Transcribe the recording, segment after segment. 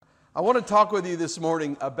I want to talk with you this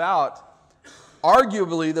morning about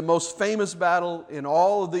arguably the most famous battle in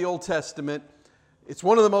all of the Old Testament. It's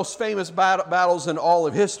one of the most famous battles in all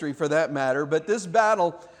of history, for that matter. But this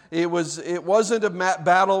battle, it wasn't a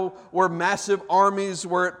battle where massive armies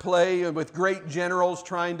were at play and with great generals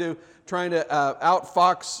trying to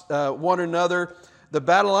outfox one another. The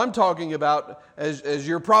battle I'm talking about, as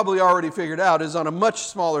you're probably already figured out, is on a much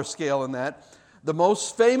smaller scale than that. The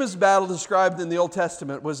most famous battle described in the Old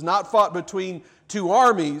Testament was not fought between two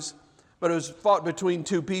armies, but it was fought between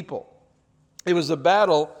two people. It was a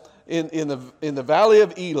battle in the valley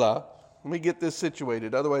of Elah. Let me get this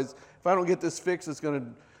situated. Otherwise, if I don't get this fixed, it's going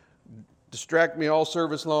to distract me all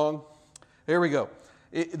service long. Here we go.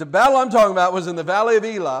 The battle I'm talking about was in the valley of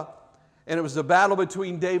Elah, and it was the battle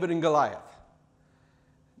between David and Goliath.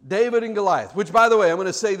 David and Goliath, which, by the way, I'm going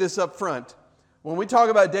to say this up front. When we talk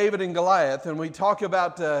about David and Goliath, and we talk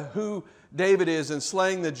about who David is and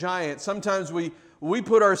slaying the giant, sometimes we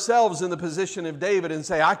put ourselves in the position of David and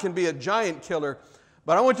say, I can be a giant killer.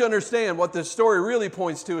 But I want you to understand what this story really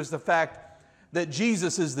points to is the fact that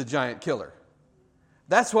Jesus is the giant killer.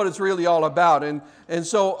 That's what it's really all about. And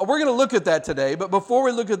so we're going to look at that today. But before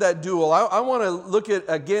we look at that duel, I want to look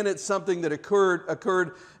at something that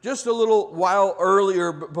occurred just a little while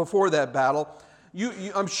earlier before that battle.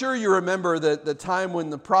 I'm sure you remember the time when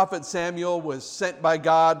the prophet Samuel was sent by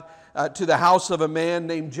God to the house of a man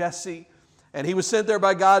named Jesse. And he was sent there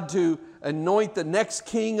by God to anoint the next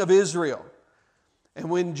king of Israel. And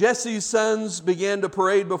when Jesse's sons began to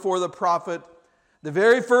parade before the prophet, the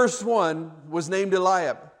very first one was named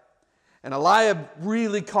Eliab. And Eliab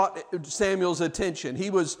really caught Samuel's attention. He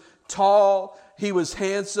was tall, he was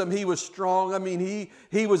handsome, he was strong. I mean,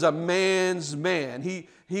 he was a man's man.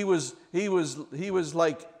 He was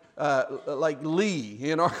like Lee,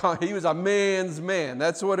 you know. He was a man's man.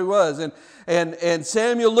 That's what he was. And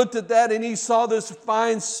Samuel looked at that and he saw this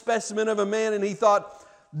fine specimen of a man and he thought,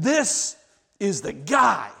 this is the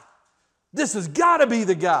guy. This has got to be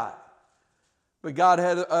the guy. But God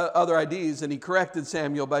had other ideas, and he corrected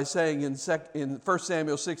Samuel by saying in 1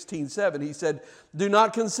 Samuel 16:7, he said, do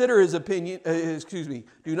not consider his appearance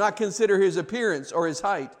or his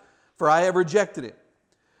height, for I have rejected it.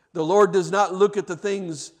 The Lord does not look at the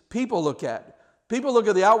things people look at. People look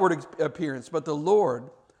at the outward appearance, but the Lord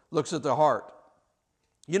looks at the heart.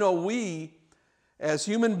 You know, we as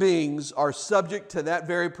human beings are subject to that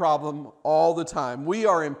very problem all the time. We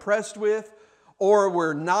are impressed with or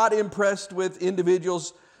we're not impressed with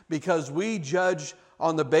individuals because we judge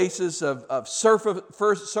on the basis of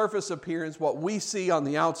surface appearance, what we see on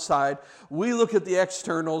the outside. We look at the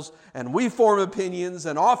externals and we form opinions,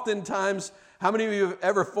 and oftentimes, how many of you have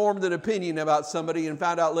ever formed an opinion about somebody and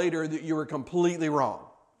found out later that you were completely wrong?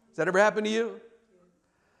 Has that ever happened to you?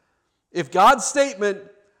 If God's statement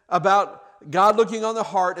about God looking on the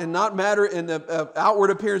heart and not matter, and the outward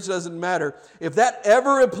appearance doesn't matter, if that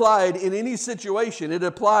ever applied in any situation, it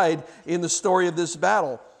applied in the story of this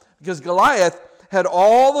battle. Because Goliath had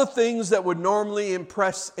all the things that would normally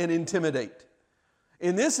impress and intimidate.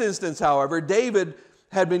 In this instance, however, David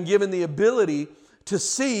had been given the ability to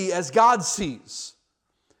see as God sees.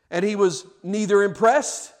 And he was neither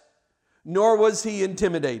impressed nor was he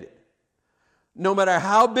intimidated. No matter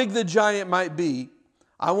how big the giant might be,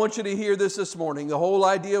 I want you to hear this morning. The whole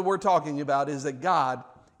idea we're talking about is that God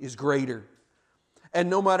is greater.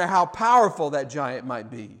 And no matter how powerful that giant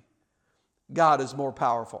might be, God is more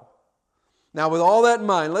powerful. Now, with all that in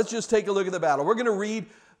mind, let's just take a look at the battle. We're going to read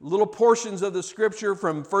little portions of the scripture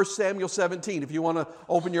from 1 Samuel 17. If you want to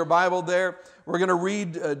open your Bible there, we're going to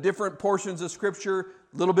read different portions of scripture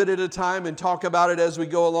a little bit at a time and talk about it as we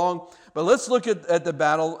go along. But let's look at the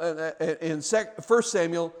battle in 1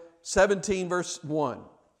 Samuel 17, verse 1.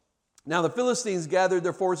 Now the Philistines gathered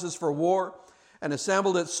their forces for war and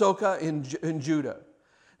assembled at Soka in Judah.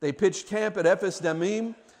 They pitched camp at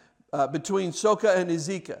Ephes-Dammim between Soka and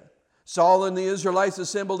Azekah. Saul and the Israelites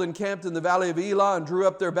assembled and camped in the valley of Elah and drew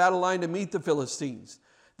up their battle line to meet the Philistines.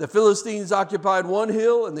 The Philistines occupied one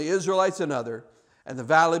hill and the Israelites another, and the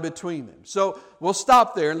valley between them. So we'll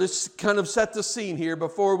stop there and let's kind of set the scene here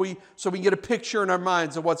so we can get a picture in our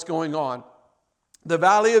minds of what's going on. The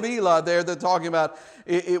valley of Elah there they're talking about,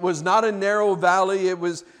 it was not a narrow valley. It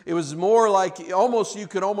was more like, you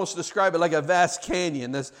could almost describe it like a vast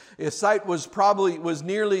canyon. This site was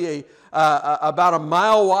nearly about a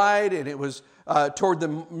mile wide, and it was toward the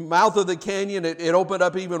mouth of the canyon. It opened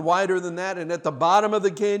up even wider than that, and at the bottom of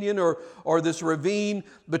the canyon or this ravine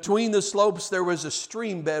between the slopes, there was a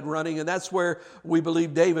stream bed running, and that's where we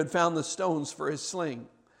believe David found the stones for his sling.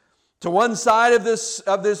 To one side of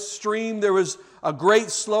this stream, there was a great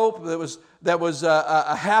slope that was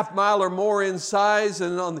a half mile or more in size,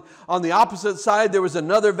 and on the opposite side there was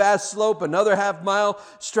another vast slope, another half mile,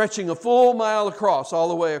 stretching a full mile across, all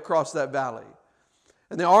the way across that valley.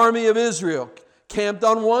 And the army of Israel camped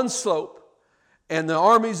on one slope, and the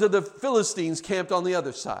armies of the Philistines camped on the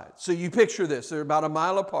other side. So you picture this. They're about a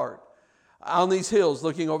mile apart on these hills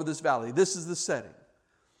looking over this valley. This is the setting.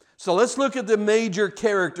 So let's look at the major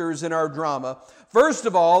characters in our drama. First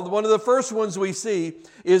of all, one of the first ones we see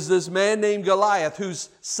is this man named Goliath, whose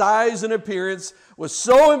size and appearance was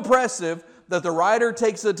so impressive that the writer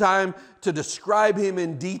takes the time to describe him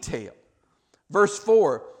in detail. Verse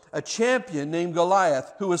 4, a champion named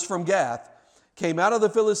Goliath, who was from Gath, came out of the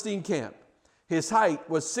Philistine camp. His height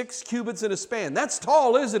was 6 cubits and a span. That's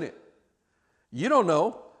tall, isn't it? You don't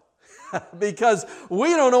know. Because we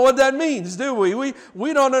don't know what that means, do we?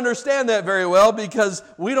 We don't understand that very well because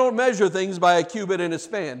we don't measure things by a cubit and a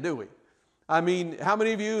span, do we? I mean, how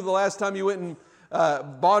many of you, the last time you went and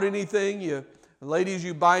bought anything, ladies,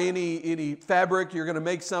 you buy any fabric, you're going to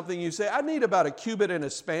make something, you say, I need about a cubit and a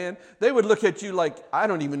span. They would look at you like, I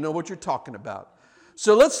don't even know what you're talking about.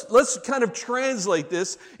 So let's kind of translate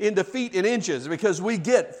this into feet and inches, because we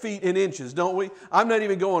get feet and inches, don't we? I'm not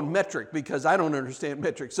even going metric because I don't understand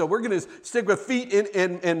metric. So we're going to stick with feet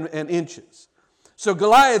and inches. So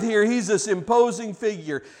Goliath here, he's this imposing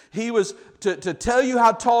figure. He was, to tell you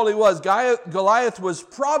how tall he was, Goliath was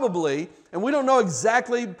probably, and we don't know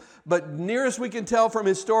exactly, but nearest we can tell from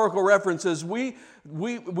historical references, we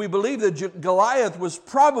believe that Goliath was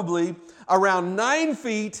probably around 9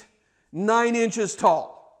 feet 9 inches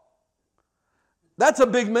tall. That's a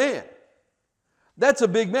big man. That's a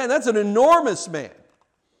big man. That's an enormous man.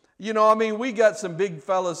 You know, I mean, we got some big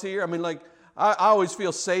fellas here. I mean, like, I always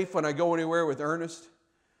feel safe when I go anywhere with Ernest.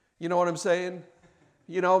 You know what I'm saying?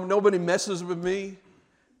 You know, nobody messes with me.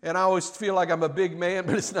 And I always feel like I'm a big man,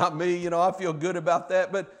 but it's not me. You know, I feel good about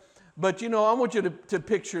that. But you know, I want you to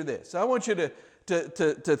picture this. I want you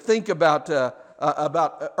to think about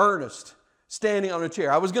Ernest standing on a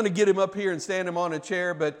chair. I was going to get him up here and stand him on a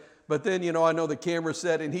chair, but then, you know, I know the camera's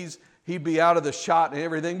set and he'd be out of the shot and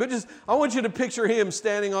everything. But just, I want you to picture him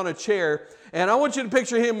standing on a chair, and I want you to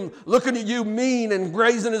picture him looking at you mean and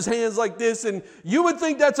raising his hands like this, and you would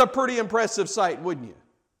think that's a pretty impressive sight, wouldn't you?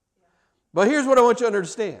 But here's what I want you to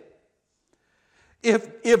understand.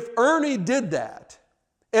 If Ernie did that,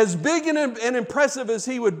 as big and impressive as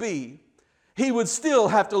he would be, he would still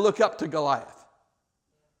have to look up to Goliath.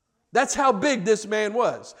 That's how big this man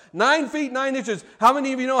was. 9 feet, 9 inches. How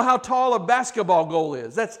many of you know how tall a basketball goal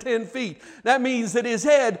is? That's 10 feet. That means that his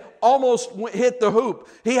head almost hit the hoop.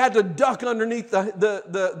 He had to duck underneath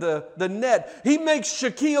the net. He makes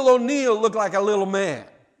Shaquille O'Neal look like a little man.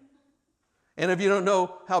 And if you don't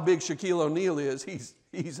know how big Shaquille O'Neal is,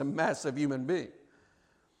 he's a massive human being.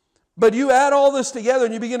 But you add all this together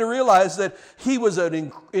and you begin to realize that he was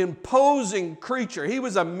an imposing creature. He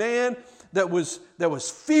was a man that was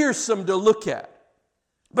fearsome to look at.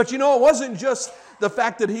 But you know, it wasn't just the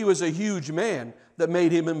fact that he was a huge man that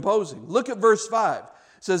made him imposing. Look at verse 5. It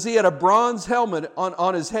says he had a bronze helmet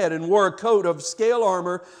on his head and wore a coat of scale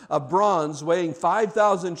armor of bronze weighing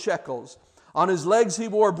 5,000 shekels. On his legs he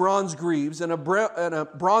wore bronze greaves, and a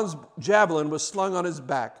bronze javelin was slung on his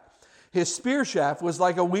back. His spear shaft was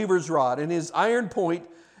like a weaver's rod, and its iron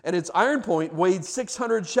point weighed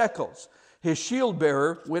 600 shekels. His shield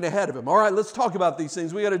bearer went ahead of him. All right, let's talk about these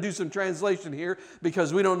things. We got to do some translation here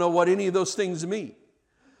because we don't know what any of those things mean.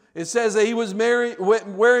 It says that he was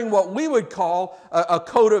wearing what we would call a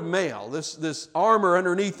coat of mail, this armor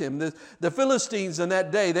underneath him. The Philistines in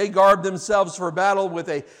that day, they garbed themselves for battle with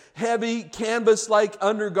a heavy canvas-like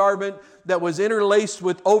undergarment that was interlaced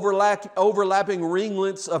with overlapping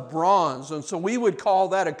ringlets of bronze. And so we would call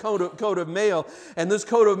that a coat of mail. And this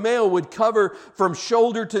coat of mail would cover from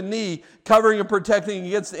shoulder to knee, covering and protecting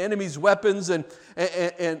against the enemy's weapons. And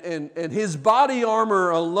his body armor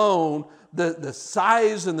alone, the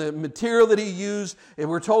size and the material that he used, and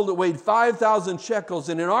we're told it weighed 5,000 shekels.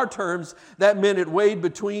 And in our terms, that meant it weighed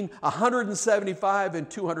between 175 and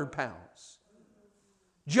 200 pounds.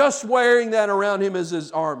 Just wearing that around him as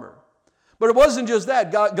his armor. But it wasn't just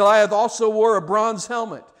that. Goliath also wore a bronze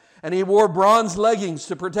helmet. And he wore bronze leggings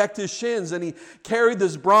to protect his shins. And he carried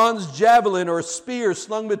this bronze javelin or spear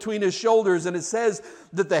slung between his shoulders. And it says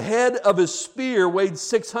that the head of his spear weighed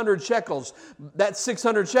 600 shekels. That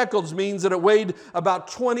 600 shekels means that it weighed about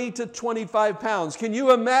 20 to 25 pounds. Can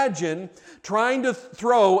you imagine trying to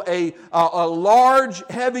throw a large,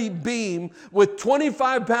 heavy beam with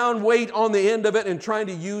 25-pound weight on the end of it and trying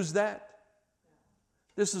to use that?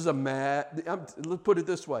 This is let's put it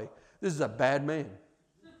this way. This is a bad man.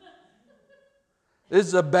 This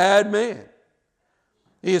is a bad man.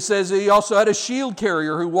 He says he also had a shield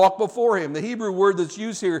carrier who walked before him. The Hebrew word that's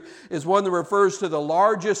used here is one that refers to the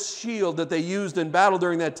largest shield that they used in battle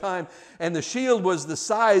during that time. And the shield was the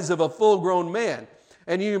size of a full-grown man.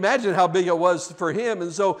 And you imagine how big it was for him.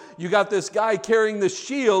 And so you got this guy carrying the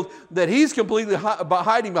shield that he's completely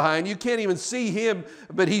hiding behind. You can't even see him,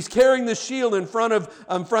 but he's carrying the shield in front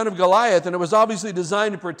of Goliath. And it was obviously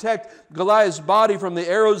designed to protect Goliath's body from the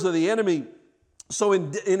arrows of the enemy. So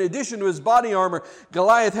in addition to his body armor,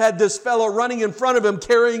 Goliath had this fellow running in front of him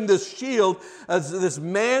carrying this shield, as this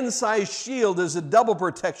man-sized shield as a double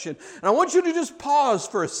protection. And I want you to just pause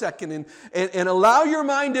for a second and allow your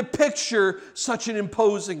mind to picture such an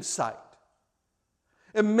imposing sight.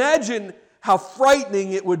 Imagine how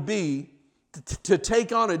frightening it would be to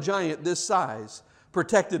take on a giant this size,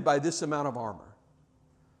 protected by this amount of armor.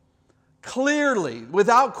 Clearly,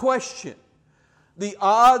 without question, the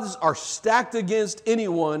odds are stacked against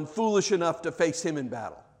anyone foolish enough to face him in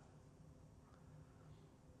battle.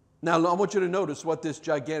 Now, I want you to notice what this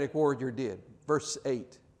gigantic warrior did. Verse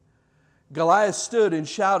 8. Goliath stood and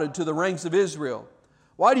shouted to the ranks of Israel,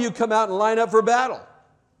 "Why do you come out and line up for battle?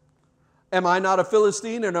 Am I not a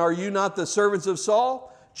Philistine, and are you not the servants of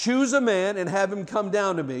Saul? Choose a man and have him come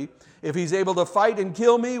down to me. If he's able to fight and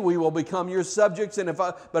kill me, we will become your subjects.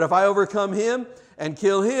 But if I overcome him and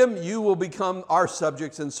kill him, you will become our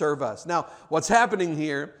subjects and serve us." Now, what's happening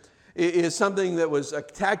here is something that was a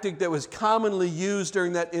tactic that was commonly used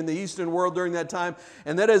in the Eastern world during that time,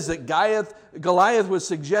 and that is that Goliath was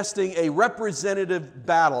suggesting a representative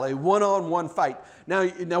battle, a one-on-one fight.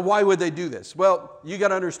 Now, why would they do this? Well, you got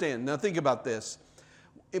to understand. Now, think about this.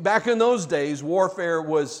 Back in those days, warfare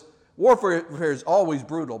is always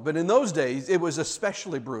brutal, but in those days, it was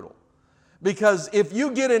especially brutal. Because if you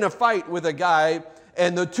get in a fight with a guy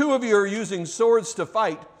and the two of you are using swords to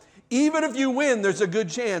fight, even if you win, there's a good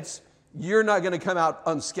chance you're not going to come out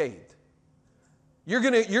unscathed. You're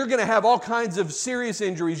going to have all kinds of serious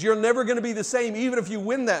injuries. You're never going to be the same, even if you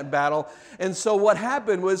win that battle. And so what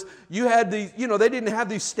happened was you had they didn't have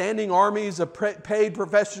these standing armies of paid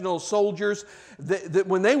professional soldiers.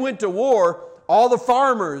 When they went to war, all the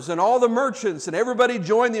farmers and all the merchants and everybody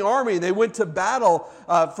joined the army. They went to battle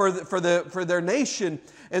for their nation.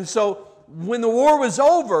 And so when the war was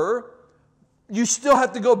over, you still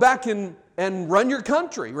have to go back and run your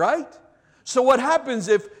country, right? So what happens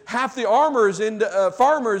if half the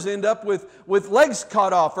farmers end up with legs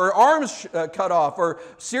cut off or arms cut off or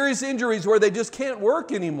serious injuries where they just can't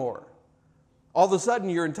work anymore? All of a sudden,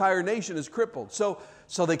 your entire nation is crippled.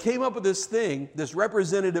 So they came up with this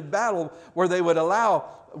representative battle where they would allow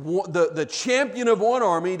the champion of one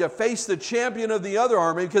army to face the champion of the other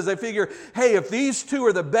army, because they figure, hey, if these two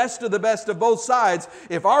are the best of both sides,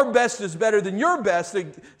 if our best is better than your best,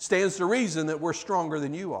 it stands to reason that we're stronger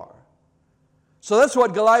than you are. So that's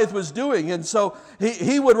what Goliath was doing. And so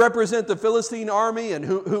he would represent the Philistine army, and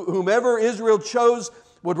whomever Israel chose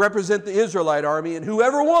would represent the Israelite army, and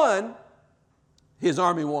whoever won, his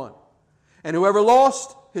army won. And whoever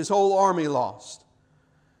lost, his whole army lost.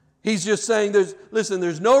 He's just saying,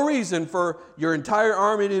 there's no reason for your entire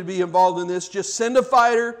army to be involved in this. Just send a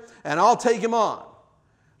fighter and I'll take him on.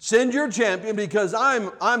 Send your champion, because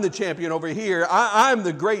I'm the champion over here. I'm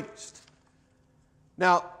the greatest.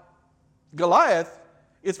 Now, Goliath,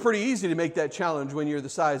 it's pretty easy to make that challenge when you're the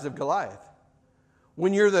size of Goliath.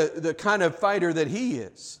 When you're the kind of fighter that he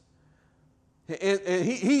is. And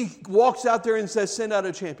he walks out there and says, send out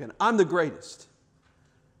a champion. I'm the greatest.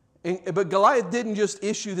 But Goliath didn't just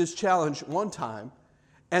issue this challenge one time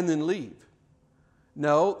and then leave.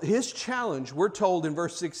 No, his challenge, we're told in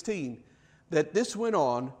verse 16, that this went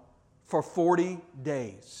on for 40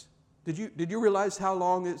 days. Did you realize how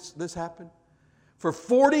long this happened? For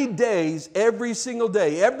 40 days, every single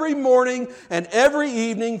day, every morning and every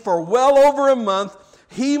evening for well over a month,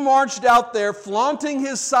 he marched out there flaunting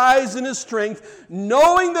his size and his strength,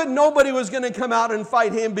 knowing that nobody was going to come out and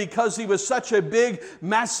fight him because he was such a big,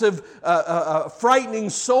 massive, frightening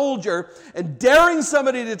soldier, and daring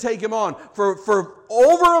somebody to take him on. For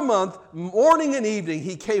over a month, morning and evening,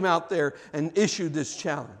 he came out there and issued this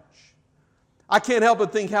challenge. I can't help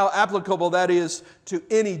but think how applicable that is to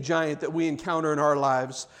any giant that we encounter in our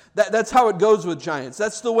lives. That's how it goes with giants.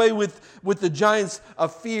 That's the way with the giants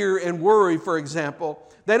of fear and worry, for example.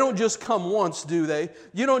 They don't just come once, do they?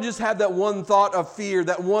 You don't just have that one thought of fear,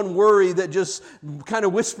 that one worry that just kind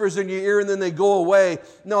of whispers in your ear and then they go away.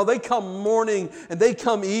 No, they come morning and they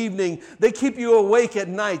come evening. They keep you awake at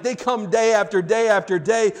night. They come day after day after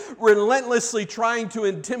day, relentlessly trying to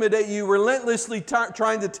intimidate you, relentlessly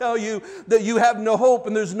trying to tell you that you have no hope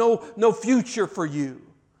and there's no future for you.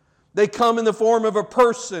 They come in the form of a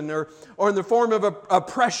person or in the form of a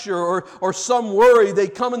pressure or some worry. They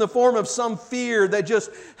come in the form of some fear that just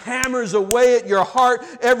hammers away at your heart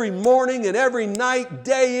every morning and every night,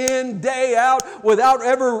 day in, day out, without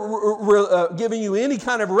ever giving you any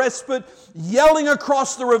kind of respite, yelling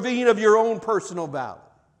across the ravine of your own personal valley.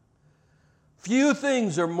 Few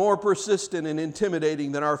things are more persistent and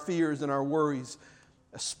intimidating than our fears and our worries,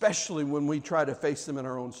 especially when we try to face them in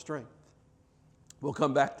our own strength. We'll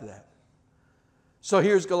come back to that. So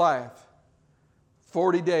here's Goliath.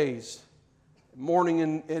 40 days,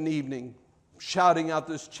 morning and evening, shouting out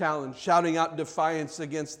this challenge, shouting out defiance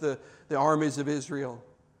against the armies of Israel.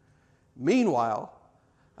 Meanwhile,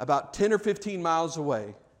 about 10 or 15 miles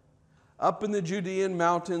away, up in the Judean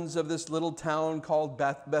mountains of this little town called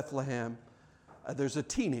Bethlehem, there's a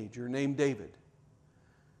teenager named David.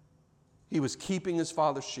 He was keeping his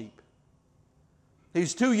father's sheep.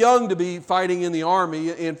 He's too young to be fighting in the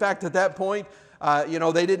army. In fact, at that point,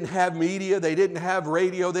 they didn't have media, they didn't have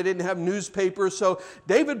radio, they didn't have newspapers. So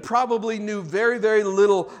David probably knew very, very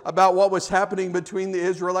little about what was happening between the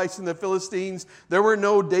Israelites and the Philistines. There were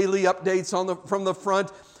no daily updates from the front.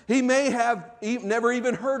 He may have never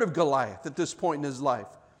even heard of Goliath at this point in his life.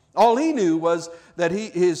 All he knew was that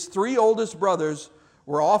his three oldest brothers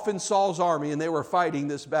were off in Saul's army and they were fighting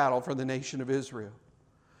this battle for the nation of Israel.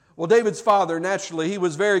 Well, David's father, naturally, he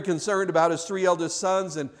was very concerned about his three eldest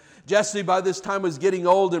sons, and Jesse by this time was getting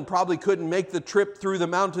old and probably couldn't make the trip through the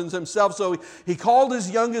mountains himself. So he called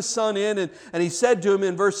his youngest son in and he said to him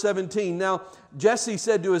in verse 17, "Now Jesse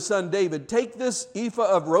said to his son David, 'Take this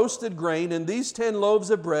ephah of roasted grain and these 10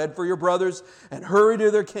 loaves of bread for your brothers and hurry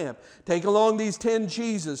to their camp. Take along these 10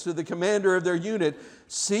 cheeses to the commander of their unit.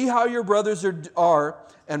 See how your brothers are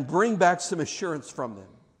and bring back some assurance from them.'"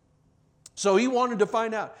 So he wanted to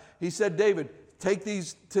find out. He said, "David, take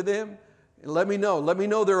these to them and let me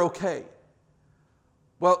know they're okay."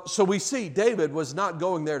 Well, so we see David was not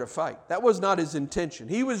going there to fight. That was not his intention.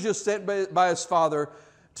 He was just sent by his father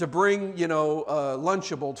to bring,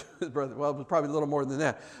 Lunchable to his brother. Well, it was probably a little more than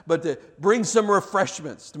that. But to bring some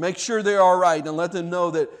refreshments, to make sure they're all right and let them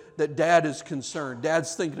know that Dad is concerned.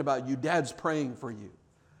 Dad's thinking about you. Dad's praying for you.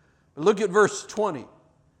 But look at verse 20.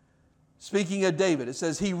 Speaking of David, it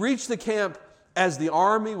says, "He reached the camp as the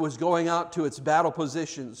army was going out to its battle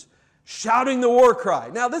positions, shouting the war cry."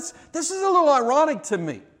 Now, this is a little ironic to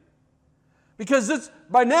me. Because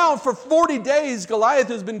by now, for 40 days, Goliath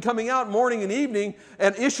has been coming out morning and evening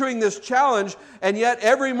and issuing this challenge. And yet,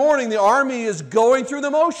 every morning, the army is going through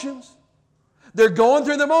the motions. They're going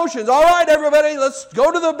through the motions. All right, everybody, let's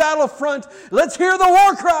go to the battlefront. Let's hear the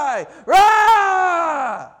war cry.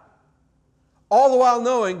 Rah! All the while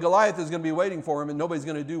knowing Goliath is going to be waiting for him and nobody's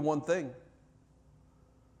going to do one thing.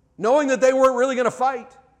 Knowing that they weren't really going to fight.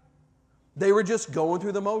 They were just going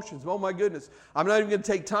through the motions. Oh my goodness. I'm not even going to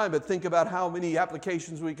take time, but think about how many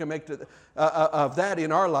applications we can make of that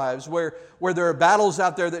in our lives where there are battles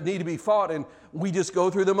out there that need to be fought and we just go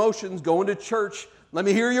through the motions, going to church. Let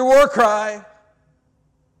me hear your war cry.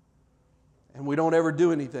 And we don't ever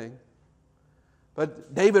do anything.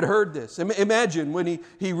 But David heard this. Imagine when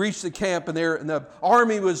he reached the camp and the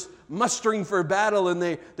army was mustering for battle and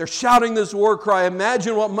they're shouting this war cry.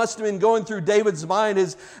 Imagine what must have been going through David's mind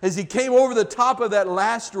as he came over the top of that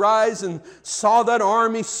last rise and saw that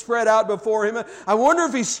army spread out before him. I wonder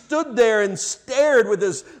if he stood there and stared with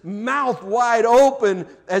his mouth wide open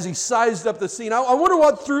as he sized up the scene. I wonder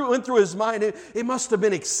what went through his mind. It must have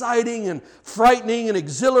been exciting and frightening and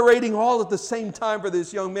exhilarating all at the same time for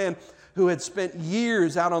this young man who had spent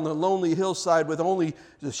years out on the lonely hillside with only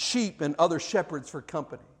the sheep and other shepherds for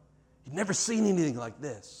company. He'd never seen anything like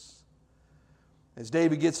this. As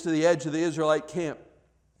David gets to the edge of the Israelite camp,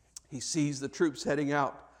 he sees the troops heading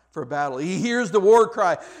out for battle. He hears the war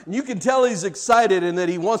cry, and you can tell he's excited and that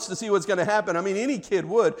he wants to see what's going to happen. I mean, any kid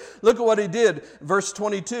would. Look at what he did. Verse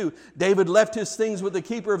 22, David left his things with the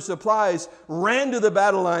keeper of supplies, ran to the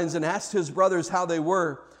battle lines, and asked his brothers how they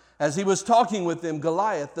were. As he was talking with them,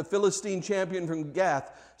 Goliath, the Philistine champion from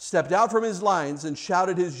Gath, stepped out from his lines and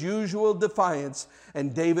shouted his usual defiance,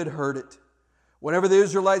 and David heard it. Whenever the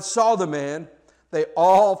Israelites saw the man, they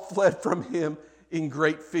all fled from him in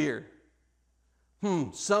great fear.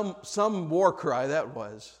 Some war cry that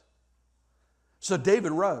was. So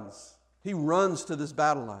David runs. He runs to this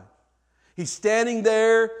battle line. He's standing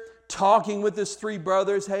there talking with his three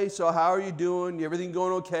brothers. "Hey, so how are you doing? Everything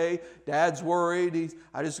going okay? Dad's worried.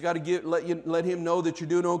 I just got to let him know that you're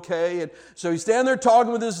doing okay." And so he's standing there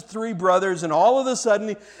talking with his three brothers, and all of a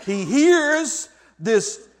sudden he hears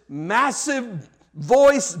this massive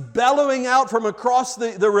voice bellowing out from across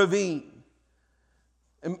the ravine.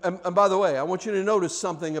 And by the way, I want you to notice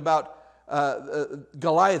something about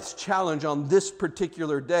Goliath's challenge on this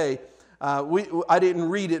particular day. I didn't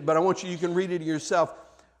read it, but I want you can read it yourself.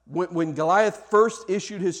 When Goliath first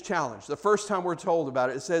issued his challenge, the first time we're told about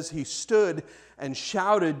it, it says he stood and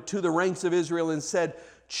shouted to the ranks of Israel and said,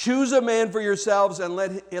 "Choose a man for yourselves and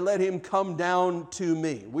let him come down to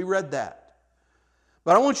me." We read that.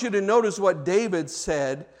 But I want you to notice what David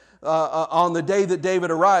said on the day that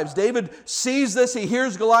David arrives. David sees this, he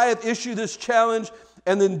hears Goliath issue this challenge,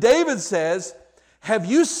 and then David says, "Have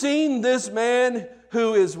you seen this man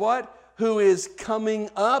who is what? Who is coming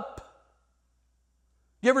up?"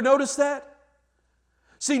 You ever notice that?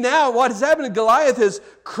 See, now what has happened, Goliath has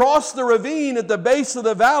crossed the ravine at the base of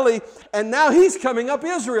the valley, and now he's coming up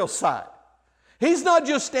Israel's side. He's not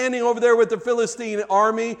just standing over there with the Philistine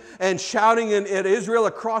army and shouting at Israel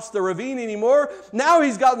across the ravine anymore. Now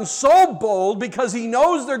he's gotten so bold because he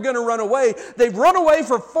knows they're going to run away. They've run away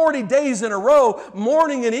for 40 days in a row,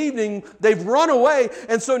 morning and evening. They've run away.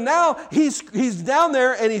 And so now he's down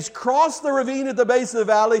there and he's crossed the ravine at the base of the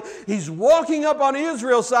valley. He's walking up on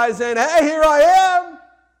Israel's side saying, "Hey, here I am.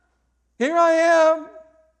 Here I am."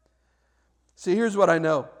 See, here's what I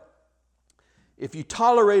know. If you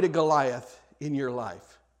tolerate a Goliath in your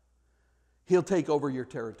life, he'll take over your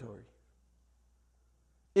territory.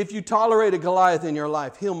 If you tolerate a Goliath in your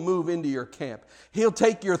life, he'll move into your camp. He'll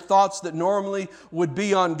take your thoughts that normally would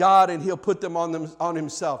be on God and he'll put them on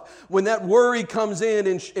himself. When that worry comes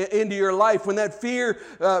into your life, when that fear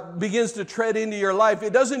begins to tread into your life,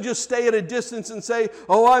 it doesn't just stay at a distance and say,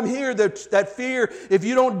 "Oh, I'm here." That fear, if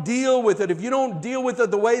you don't deal with it, if you don't deal with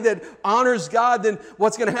it the way that honors God, then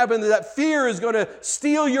what's going to happen is that fear is going to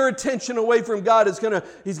steal your attention away from God. He's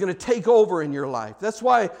going to take over in your life. That's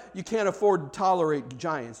why you can't afford to tolerate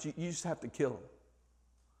giants. You just have to kill them.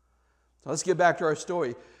 So let's get back to our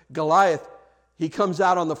story. Goliath, he comes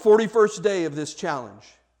out on the 41st day of this challenge.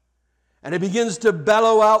 And he begins to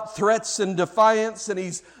bellow out threats and defiance. And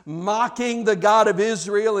he's mocking the God of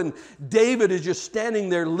Israel. And David is just standing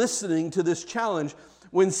there listening to this challenge.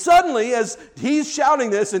 When suddenly, as he's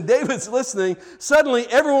shouting this and David's listening, suddenly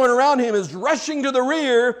everyone around him is rushing to the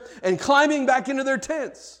rear and climbing back into their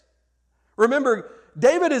tents. Remember,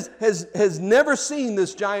 David has never seen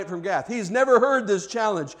this giant from Gath. He's never heard this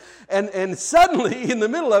challenge. And suddenly, in the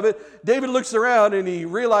middle of it, David looks around and he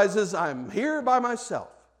realizes, "I'm here by myself."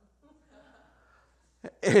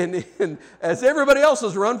 And as everybody else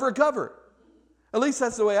has run for cover. At least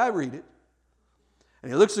that's the way I read it. And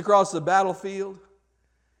he looks across the battlefield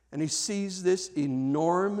and he sees this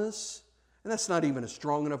enormous, and that's not even a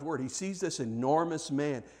strong enough word, he sees this enormous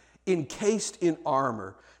man encased in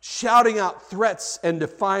armor, shouting out threats and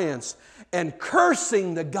defiance and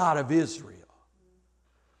cursing the God of Israel.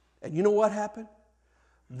 And you know what happened?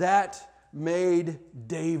 That made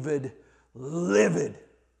David livid.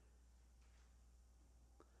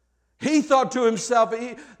 He thought to himself,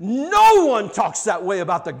 no one talks that way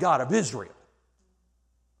about the God of Israel.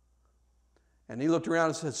 And he looked around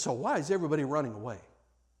and said, "So why is everybody running away?"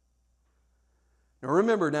 Now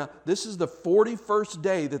remember, this is the 41st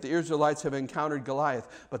day that the Israelites have encountered Goliath,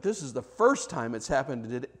 but this is the first time it's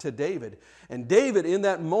happened to David. And David in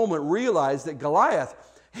that moment realized that Goliath,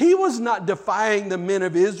 he was not defying the men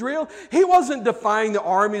of Israel. He wasn't defying the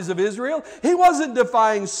armies of Israel. He wasn't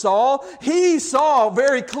defying Saul. He saw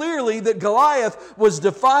very clearly that Goliath was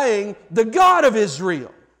defying the God of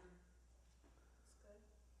Israel.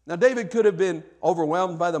 Now David could have been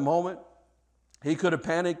overwhelmed by the moment. He could have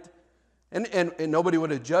panicked. And nobody would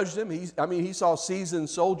have judged him. He saw seasoned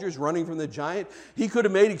soldiers running from the giant. He could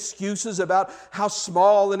have made excuses about how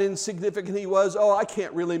small and insignificant he was. "Oh, I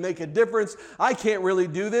can't really make a difference. I can't really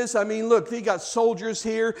do this. Look, they got soldiers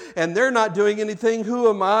here and they're not doing anything. Who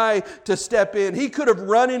am I to step in?" He could have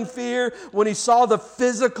run in fear when he saw the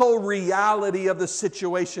physical reality of the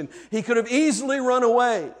situation. He could have easily run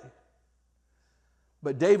away.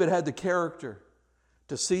 But David had the character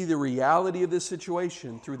to see the reality of this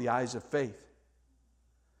situation through the eyes of faith.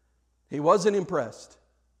 He wasn't impressed,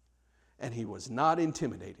 and he was not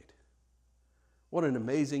intimidated. What an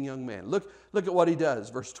amazing young man. Look at what he does,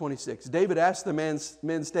 verse 26. David asked the men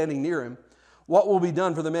standing near him, "What will be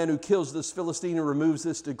done for the man who kills this Philistine and removes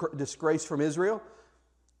this disgrace from Israel?"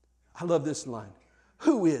 I love this line.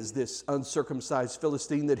 "Who is this uncircumcised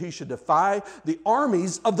Philistine that he should defy the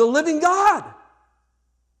armies of the living God?"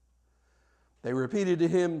 They repeated to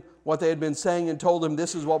him what they had been saying and told him,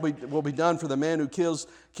 "This is what will be done for the man who kills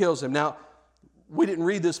him." Now, we didn't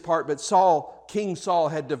read this part, but King Saul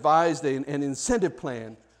had devised an incentive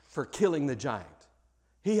plan for killing the giant.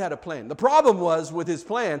 He had a plan. The problem was with his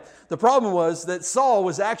plan, the problem was that Saul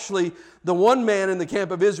was actually the one man in the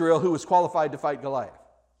camp of Israel who was qualified to fight Goliath.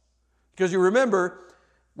 Because you remember,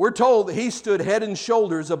 we're told that he stood head and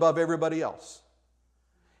shoulders above everybody else.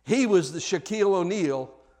 He was the Shaquille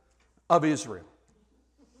O'Neal of Israel.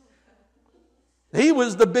 He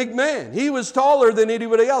was the big man. He was taller than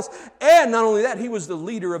anybody else. And not only that, he was the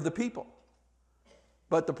leader of the people.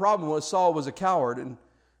 But the problem was Saul was a coward, and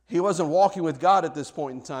he wasn't walking with God at this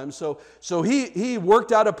point in time. So he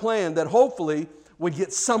worked out a plan that hopefully would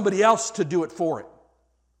get somebody else to do it for him.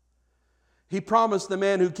 He promised the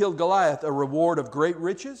man who killed Goliath a reward of great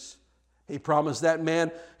riches. He promised that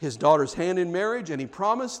man his daughter's hand in marriage. And he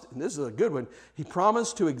promised, and this is a good one, he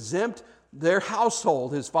promised to exempt their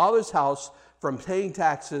household, his father's house, from paying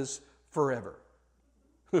taxes forever.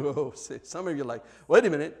 Some of you are like, wait a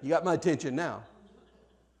minute, you got my attention now.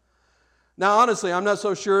 Now, honestly, I'm not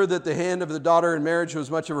so sure that the hand of the daughter in marriage was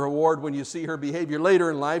much of a reward when you see her behavior later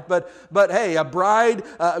in life. But hey, a bride,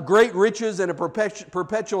 great riches, and a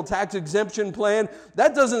perpetual tax exemption plan,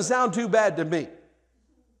 that doesn't sound too bad to me.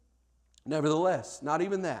 Nevertheless, not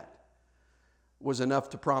even that was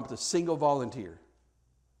enough to prompt a single volunteer.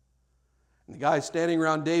 And the guy standing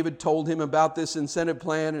around David told him about this incentive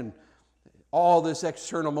plan and all this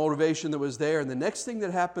external motivation that was there. And the next thing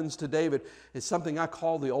that happens to David is something I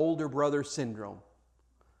call the older brother syndrome.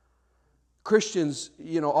 Christians,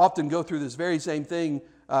 often go through this very same thing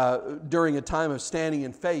during a time of standing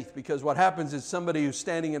in faith, because what happens is somebody who's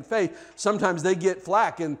standing in faith, sometimes they get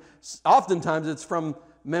flack, and oftentimes it's from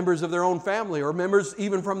members of their own family or members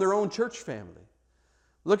even from their own church family.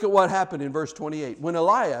 Look at what happened in verse 28. When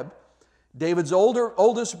Eliab, David's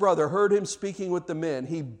oldest brother, heard him speaking with the men,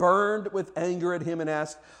 he burned with anger at him and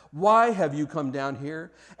asked, "Why have you come down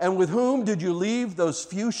here? And with whom did you leave those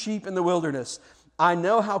few sheep in the wilderness? I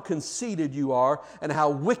know how conceited you are and how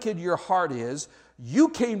wicked your heart is. You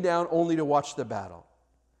came down only to watch the battle."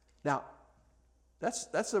 Now,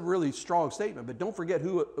 that's a really strong statement, but don't forget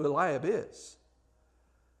who Eliab is.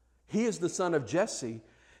 He is the son of Jesse.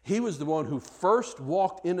 He was the one who first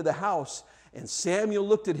walked into the house, and Samuel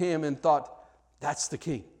looked at him and thought, that's the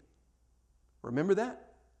king. Remember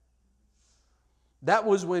that? That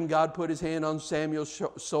was when God put his hand on Samuel's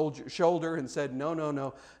shoulder and said,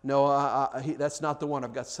 no, that's not the one.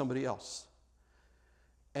 I've got somebody else.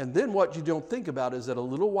 And then what you don't think about is that a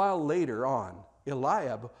little while later on,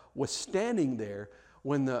 Eliab was standing there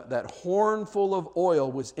when that horn full of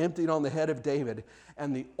oil was emptied on the head of David,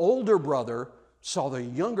 and the older brother saw the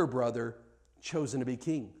younger brother chosen to be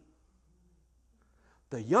king.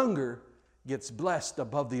 The younger gets blessed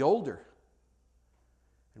above the older.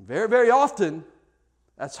 And very, very often,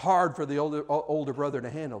 that's hard for the older brother to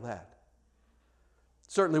handle that.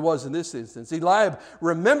 Certainly was in this instance. Eliab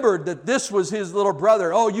remembered that this was his little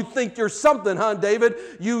brother. "Oh, you think you're something, huh, David?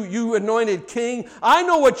 You anointed king. I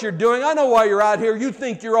know what you're doing. I know why you're out here. You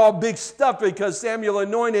think you're all big stuff because Samuel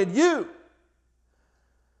anointed you."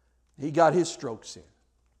 He got his strokes in.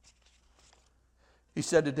 He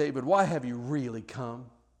said to David, "Why have you really come?"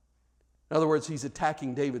 In other words, he's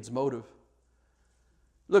attacking David's motive.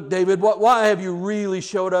 "Look, David, why have you really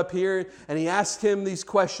showed up here?" And he asked him these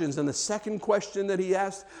questions. And the second question that he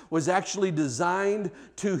asked was actually designed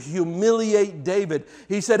to humiliate David.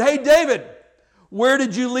 He said, "Hey, David, where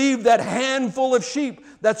did you leave that handful of sheep?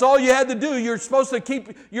 That's all you had to do.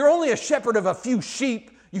 You're only a shepherd of a few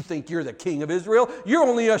sheep. You think you're the king of Israel? You're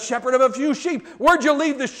only a shepherd of a few sheep. Where'd you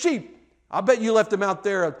leave the sheep? I bet you left them out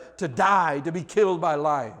there to die, to be killed by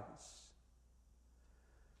lions."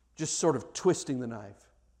 Just sort of twisting the knife.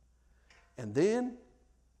 And then,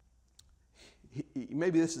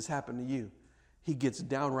 maybe this has happened to you, he gets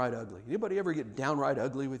downright ugly. Anybody ever get downright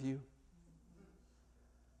ugly with you?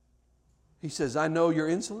 He says, "I know your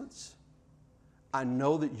insolence. I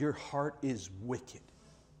know that your heart is wicked.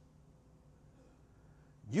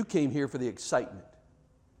 You came here for the excitement.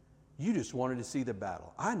 You just wanted to see the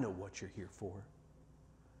battle. I know what you're here for."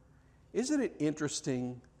 Isn't it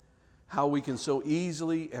interesting how we can so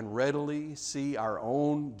easily and readily see our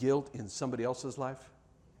own guilt in somebody else's life?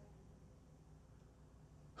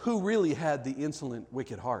 Who really had the insolent,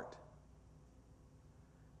 wicked heart?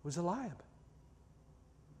 It was Eliab,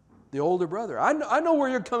 the older brother. "I know where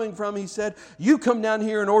you're coming from," he said. "You come down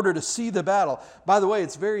here in order to see the battle." By the way,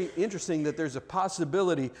 it's very interesting that there's a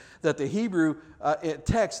possibility that the Hebrew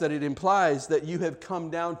text, that it implies that you have come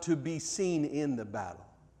down to be seen in the battle.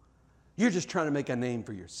 You're just trying to make a name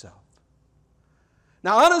for yourself.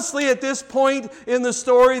 Now, honestly, at this point in the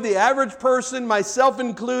story, the average person, myself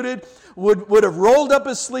included, would have rolled up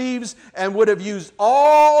his sleeves and would have used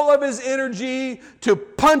all of his energy to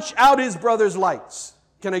punch out his brother's lights.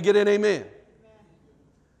 Can I get an amen?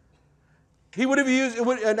 He would have used,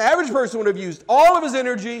 an average person would have used all of his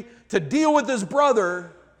energy to deal with his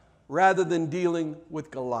brother rather than dealing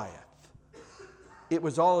with Goliath. It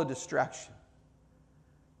was all a distraction.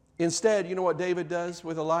 Instead, you know what David does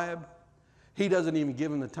with Eliab? He doesn't even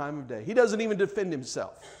give him the time of day. He doesn't even defend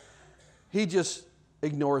himself. He just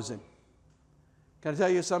ignores him. Can I tell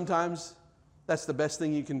you, sometimes that's the best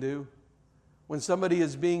thing you can do? When somebody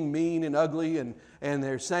is being mean and ugly and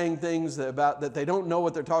they're saying things that they don't know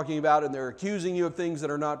what they're talking about and they're accusing you of things that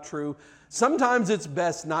are not true, sometimes it's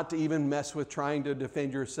best not to even mess with trying to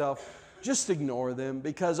defend yourself. Just ignore them,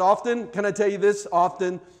 because often, can I tell you this,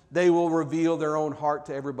 often they will reveal their own heart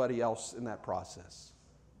to everybody else in that process.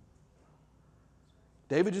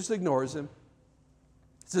 David just ignores him.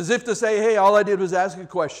 It's as if to say, hey, all I did was ask a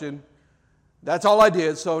question. That's all I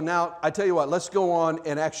did. So now, I tell you what, let's go on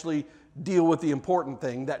and actually deal with the important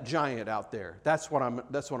thing, that giant out there. That's what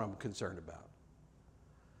I'm concerned about.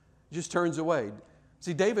 He just turns away.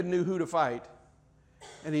 See, David knew who to fight,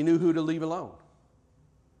 and he knew who to leave alone.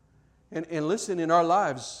 And listen, in our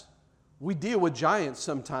lives, we deal with giants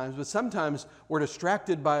sometimes, but sometimes we're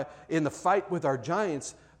distracted in the fight with our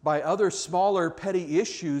giants by other smaller, petty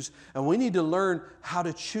issues, and we need to learn how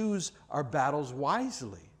to choose our battles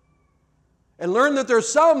wisely. And learn that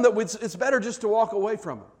there's some that it's better just to walk away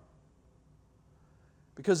from them.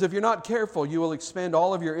 Because if you're not careful, you will expend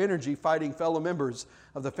all of your energy fighting fellow members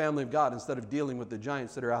of the family of God instead of dealing with the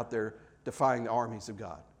giants that are out there defying the armies of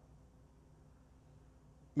God.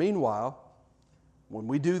 Meanwhile, when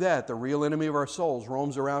we do that, the real enemy of our souls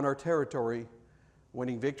roams around our territory,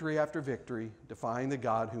 winning victory after victory, defying the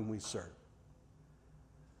God whom we serve.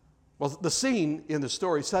 Well, the scene in the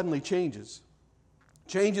story suddenly changes.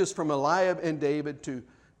 Changes from Eliab and David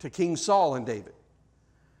to King Saul and David.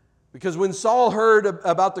 Because when Saul heard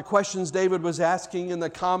about the questions David was asking and the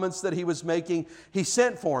comments that he was making, he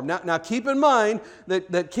sent for him. Now keep in mind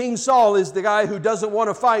that King Saul is the guy who doesn't want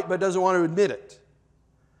to fight but doesn't want to admit it.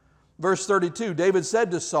 Verse 32, David said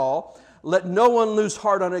to Saul, "Let no one lose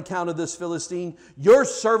heart on account of this Philistine. Your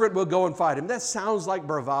servant will go and fight him." That sounds like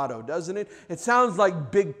bravado, doesn't it? It sounds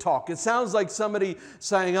like big talk. It sounds like somebody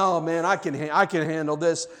saying, "Oh man, I can handle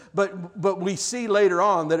this." But we see later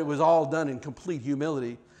on that it was all done in complete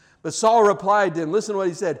humility. But Saul replied to him, listen to what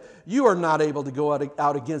he said, "You are not able to go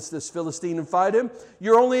out against this Philistine and fight him.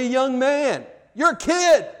 You're only a young man. You're a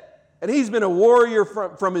kid." And he's been a warrior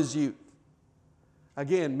from his youth.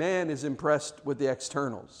 Again, man is impressed with the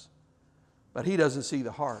externals, but he doesn't see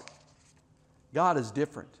the heart. God is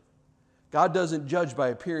different. God doesn't judge by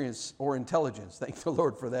appearance or intelligence. Thank the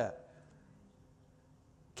Lord for that.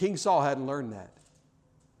 King Saul hadn't learned that.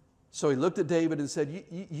 So he looked at David and said,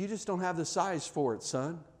 you just don't have the size for it,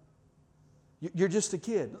 son. You're just a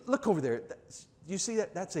kid. Look over there. You see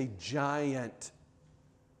that? That's a giant.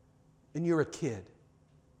 And you're a kid.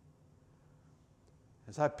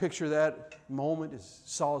 As I picture that moment, as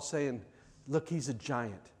Saul saying, look, he's a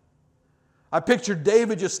giant. I pictured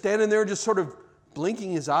David just standing there, just sort of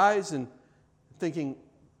blinking his eyes and thinking,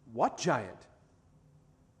 what giant?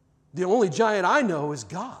 The only giant I know is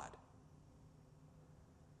God.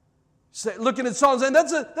 Looking at Saul and saying,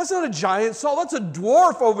 that's not a giant, Saul. That's a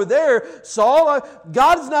dwarf over there, Saul.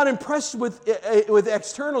 God is not impressed with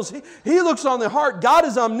externals. He looks on the heart. God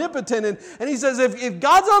is omnipotent. And he says, if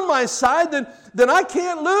God's on my side, then I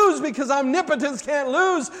can't lose because omnipotence can't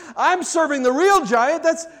lose. I'm serving the real giant.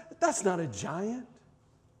 That's not a giant.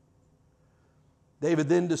 David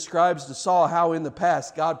then describes to Saul how in the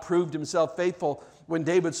past God proved himself faithful when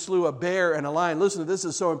David slew a bear and a lion. Listen, this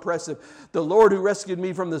is so impressive. The Lord who rescued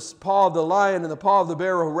me from the paw of the lion and the paw of the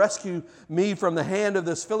bear will rescue me from the hand of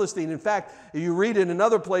this Philistine. In fact, you read in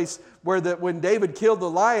another place where when David killed the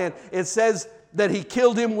lion, it says that he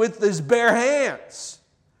killed him with his bare hands.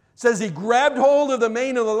 It says he grabbed hold of the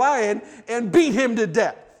mane of the lion and beat him to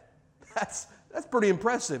death. That's pretty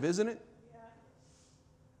impressive, isn't it?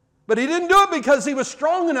 But he didn't do it because he was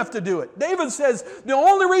strong enough to do it. David says, the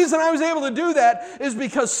only reason I was able to do that is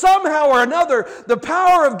because somehow or another, the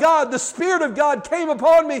power of God, the Spirit of God came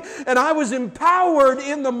upon me, and I was empowered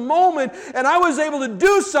in the moment, and I was able to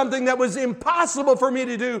do something that was impossible for me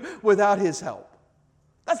to do without His help.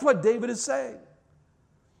 That's what David is saying.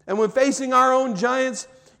 And when facing our own giants,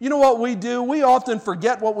 you know what we do? We often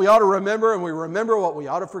forget what we ought to remember, and we remember what we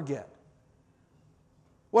ought to forget.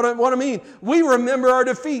 What I mean, we remember our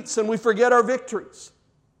defeats and we forget our victories.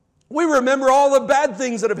 We remember all the bad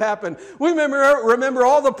things that have happened. We remember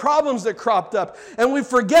all the problems that cropped up. And we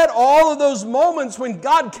forget all of those moments when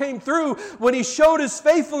God came through, when He showed His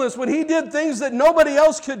faithfulness, when He did things that nobody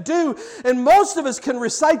else could do. And most of us can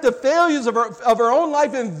recite the failures of our own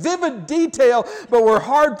life in vivid detail, but we're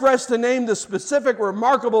hard-pressed to name the specific,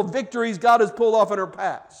 remarkable victories God has pulled off in our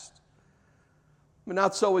past. But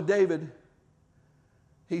not so with David.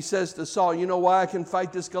 He says to Saul, you know why I can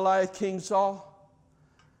fight this Goliath, King Saul?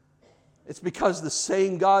 It's because the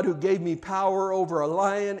same God who gave me power over a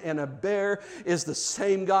lion and a bear is the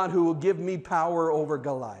same God who will give me power over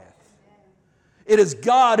Goliath. It is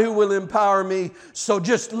God who will empower me, so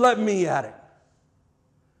just let me at it.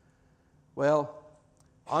 Well,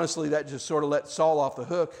 honestly, that just sort of let Saul off the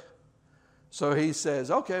hook. So he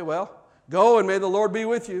says, okay, well, go and may the Lord be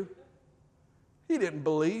with you. He didn't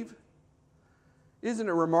believe. Isn't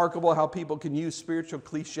it remarkable how people can use spiritual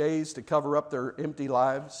cliches to cover up their empty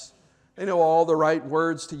lives? They know all the right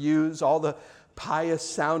words to use, all the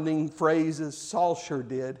pious-sounding phrases. Saul sure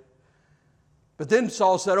did. But then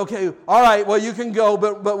Saul said, okay, all right, well, you can go,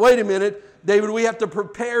 but wait a minute, David, we have to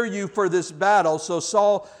prepare you for this battle. So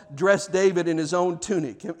Saul dressed David in his own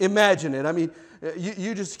tunic. Imagine it. I mean,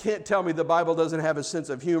 you just can't tell me the Bible doesn't have a sense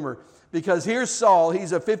of humor. Because here's Saul,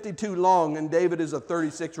 he's a 52 long, and David is a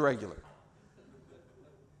 36 regular.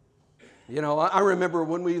 You know, I remember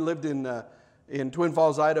when we lived in Twin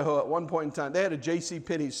Falls, Idaho, at one point in time, they had a J.C.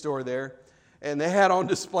 Penney store there, and they had on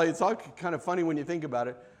display, it's all kind of funny when you think about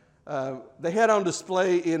it, they had on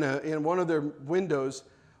display in one of their windows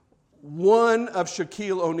one of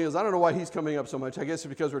Shaquille O'Neal's, I don't know why he's coming up so much, I guess it's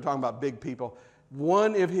because we're talking about big people,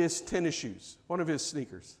 one of his tennis shoes, one of his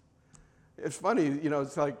sneakers. It's funny, you know,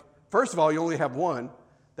 it's like, first of all, you only have one,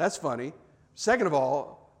 that's funny. Second of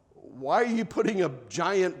all, why are you putting a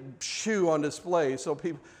giant shoe on display so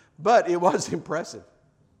people... But it was impressive.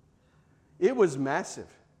 It was massive.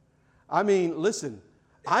 I mean, listen,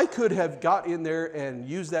 I could have got in there and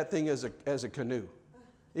used that thing as a canoe.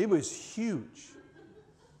 It was huge.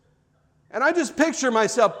 And I just picture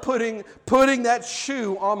myself putting that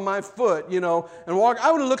shoe on my foot, you know, and walk.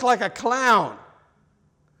 I would have looked like a clown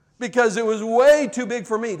because it was way too big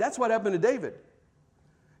for me. That's what happened to David.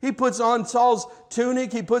 He puts on Saul's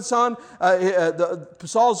tunic. He puts on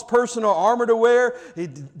Saul's personal armor to wear.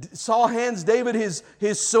 Saul hands David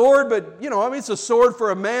his sword, but, you know, I mean, it's a sword for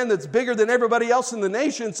a man that's bigger than everybody else in the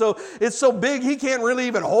nation. So it's so big, he can't really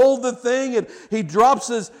even hold the thing. And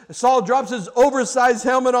Saul drops his oversized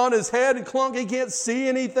helmet on his head and clunk, he can't see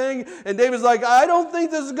anything. And David's like, I don't think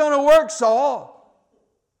this is going to work, Saul.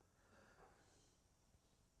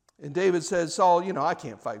 And David says, Saul, you know, I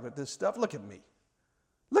can't fight with this stuff. Look at me.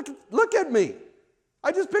 Look at me.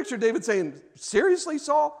 I just picture David saying, seriously,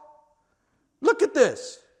 Saul? Look at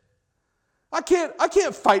this. I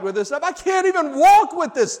can't fight with this stuff. I can't even walk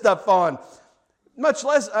with this stuff on. Much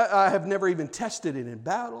less, I have never even tested it in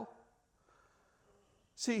battle.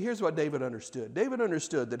 See, here's what David understood. David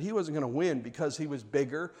understood that he wasn't going to win because he was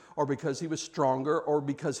bigger or because he was stronger or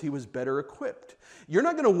because he was better equipped. You're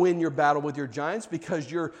not going to win your battle with your giants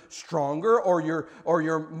because you're stronger or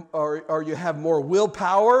you have more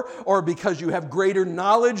willpower or because you have greater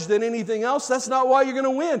knowledge than anything else. That's not why you're going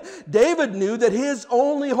to win. David knew that his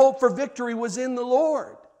only hope for victory was in the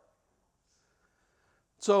Lord.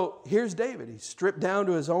 So here's David. He's stripped down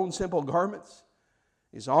to his own simple garments.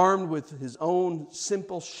 He's armed with his own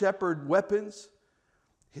simple shepherd weapons,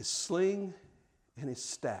 his sling and his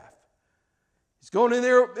staff. He's going in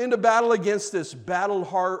there into battle against this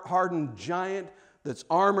battle-hardened giant that's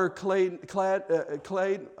armor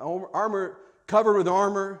armor covered with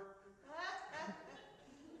armor.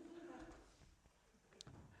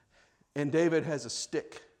 And David has a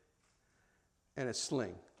stick and a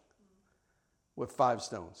sling with 5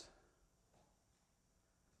 stones.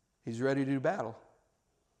 He's ready to do battle.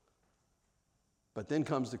 But then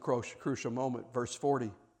comes the crucial moment, verse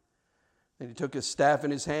 40. And he took his staff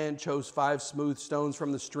in his hand, chose 5 smooth stones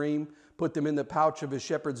from the stream, put them in the pouch of his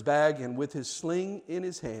shepherd's bag, and with his sling in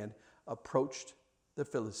his hand, approached the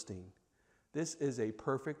Philistine. This is a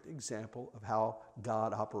perfect example of how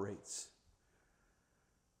God operates.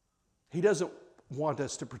 He doesn't want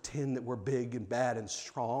us to pretend that we're big and bad and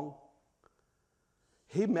strong.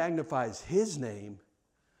 He magnifies His name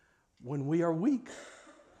when we are weak.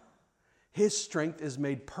 His strength is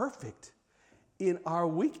made perfect in our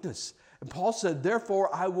weakness. And Paul said, therefore,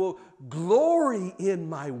 I will glory in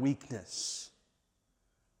my weakness.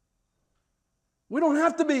 We don't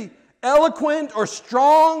have to be eloquent or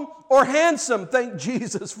strong or handsome. Thank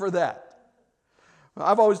Jesus for that.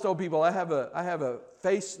 I've always told people I have a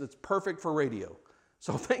face that's perfect for radio.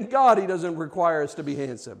 So thank God He doesn't require us to be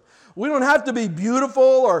handsome. We don't have to be beautiful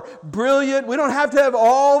or brilliant. We don't have to have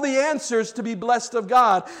all the answers to be blessed of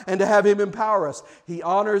God and to have Him empower us. He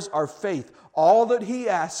honors our faith. All that He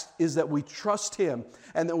asks is that we trust Him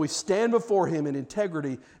and that we stand before Him in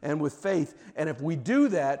integrity and with faith. And if we do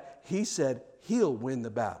that, He said He'll win the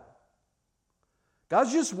battle.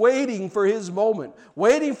 God's just waiting for His moment,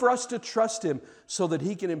 waiting for us to trust Him so that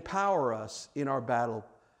He can empower us in our battle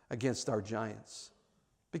against our giants.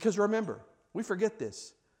 Because remember, we forget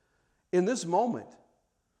this. In this moment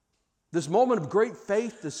of great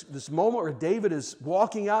faith, this moment where David is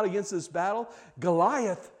walking out against this battle,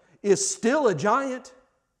 Goliath is still a giant.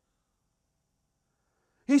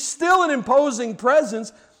 He's still an imposing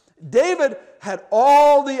presence. David had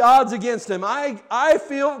all the odds against him. I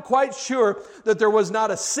feel quite sure that there was not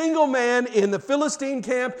a single man in the Philistine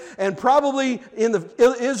camp and probably in the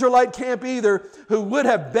Israelite camp either who would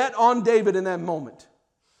have bet on David in that moment.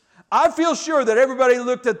 I feel sure that everybody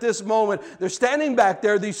looked at this moment. They're standing back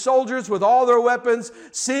there, these soldiers with all their weapons,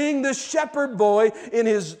 seeing this shepherd boy in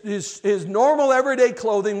his normal everyday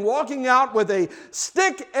clothing, walking out with a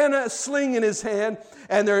stick and a sling in his hand.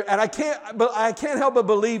 And I can't help but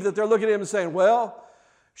believe that they're looking at him and saying, well,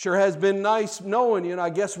 sure has been nice knowing you, and I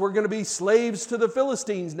guess we're going to be slaves to the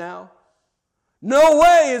Philistines now. No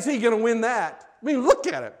way is he going to win that. I mean, look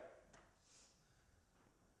at him.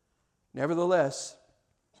 Nevertheless,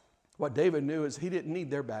 what David knew is he didn't need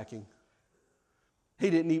their backing. He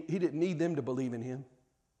didn't need them to believe in him.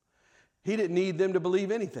 He didn't need them to believe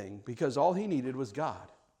anything because all he needed was God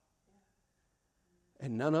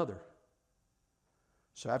and none other.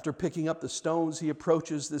 So after picking up the stones, he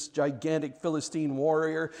approaches this gigantic Philistine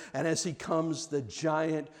warrior, and as he comes, the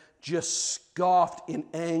giant just scoffed in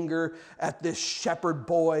anger at this shepherd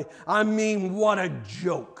boy. I mean, what a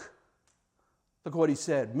joke. Look what he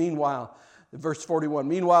said. Meanwhile, verse 41,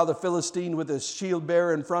 meanwhile the Philistine with his shield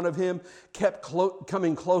bearer in front of him kept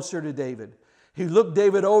coming closer to David. He looked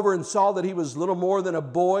David over and saw that he was little more than a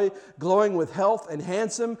boy, glowing with health and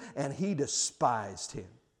handsome, and he despised him.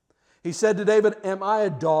 He said to David, am I a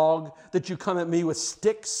dog that you come at me with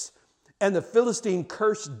sticks? And the Philistine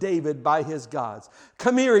cursed David by his gods.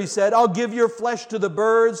 Come here, he said, I'll give your flesh to the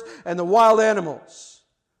birds and the wild animals.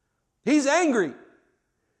 He's angry.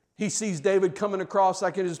 He sees David coming across.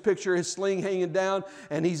 I can just picture his sling hanging down,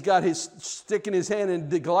 and he's got his stick in his hand,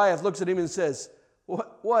 and Goliath looks at him and says,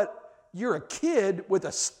 What? You're a kid with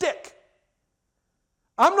a stick.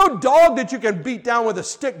 I'm no dog that you can beat down with a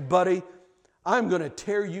stick, buddy. I'm going to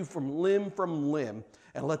tear you from limb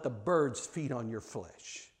and let the birds feed on your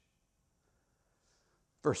flesh.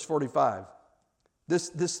 Verse 45.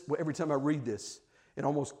 This every time I read this,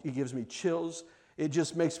 it gives me chills. It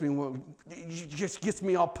just makes me it just gets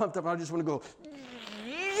me all pumped up. I just want to go,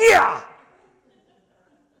 yeah!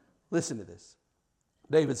 Listen to this.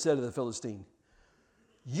 David said to the Philistine,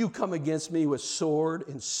 you come against me with sword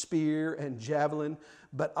and spear and javelin,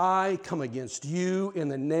 but I come against you in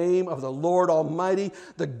the name of the Lord Almighty,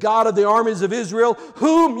 the God of the armies of Israel,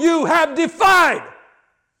 whom you have defied.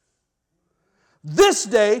 This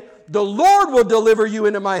day the Lord will deliver you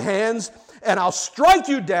into my hands, and I'll strike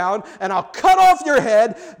you down, and I'll cut off your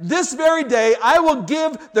head. This very day I will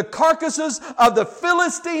give the carcasses of the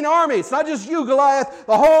Philistine army. It's not just you, Goliath,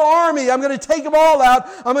 the whole army. I'm going to take them all out.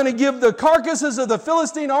 I'm going to give the carcasses of the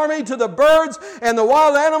Philistine army to the birds and the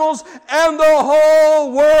wild animals, and the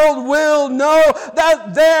whole world will know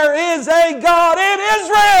that there is a God in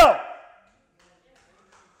Israel.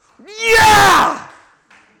 Yeah!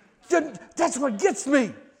 That's what gets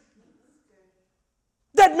me.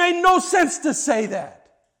 That made no sense to say that.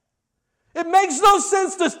 It makes no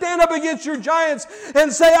sense to stand up against your giants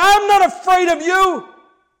and say, I'm not afraid of you.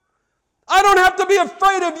 I don't have to be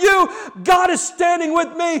afraid of you. God is standing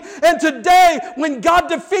with me. And today, when God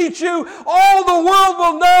defeats you, all the world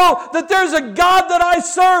will know that there's a God that I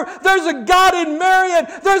serve. There's a God in Marion.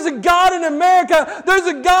 There's a God in America. There's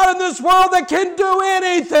a God in this world that can do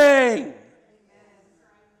anything.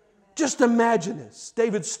 Just imagine this.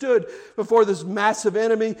 David stood before this massive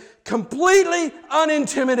enemy completely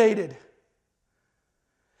unintimidated.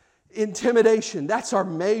 Intimidation, that's our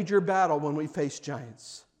major battle when we face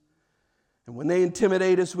giants. And when they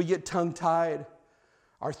intimidate us, we get tongue-tied.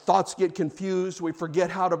 Our thoughts get confused. We forget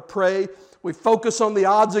how to pray. We focus on the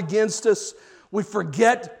odds against us. We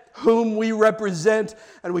forget whom we represent,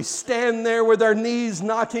 and we stand there with our knees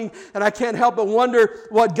knocking, and I can't help but wonder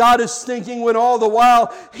what God is thinking when all the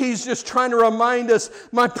while He's just trying to remind us,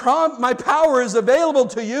 my power is available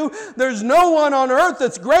to you. There's no one on earth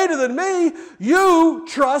that's greater than me. You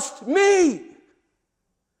trust me.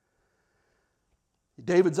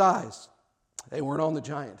 David's eyes They weren't on the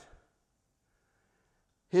giant.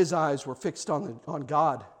 His eyes were fixed on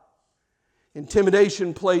God.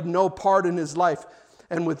 Intimidation played no part in his life.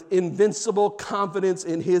 And with invincible confidence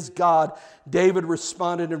in his God, David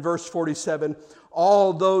responded in verse 47,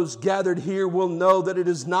 all those gathered here will know that it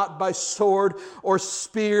is not by sword or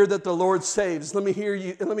spear that the Lord saves. I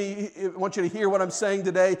want you to hear what I'm saying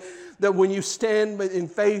today, that when you stand in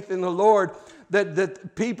faith in the Lord,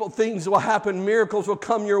 that things will happen, miracles will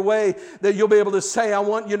come your way, that you'll be able to say, I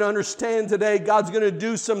want you to understand today, God's going to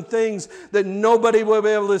do some things that nobody will be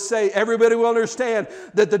able to say. Everybody will understand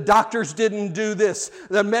that the doctors didn't do this.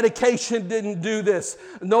 The medication didn't do this.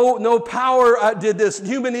 No power did this.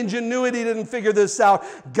 Human ingenuity didn't figure this out.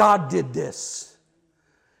 God did this.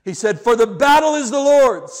 He said, for the battle is the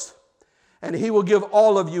Lord's, and He will give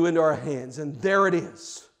all of you into our hands. And there it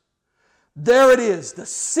is. There it is, the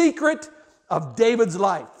secret of David's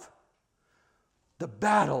life. The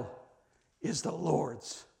battle is the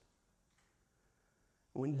Lord's.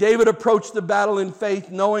 When David approached the battle in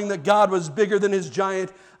faith, knowing that God was bigger than his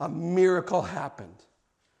giant, a miracle happened.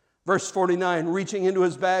 Verse 49, reaching into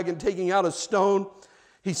his bag and taking out a stone,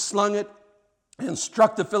 he slung it and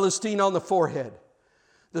struck the Philistine on the forehead.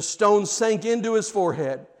 The stone sank into his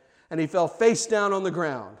forehead, and he fell face down on the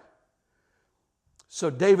ground. So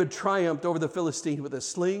David triumphed over the Philistine with a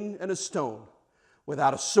sling and a stone.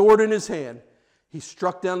 Without a sword in his hand, he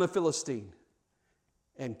struck down the Philistine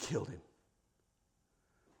and killed him.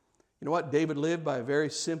 You know what? David lived by a very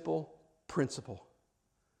simple principle.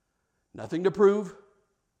 Nothing to prove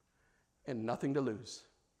and nothing to lose.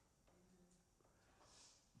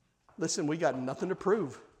 Listen, we got nothing to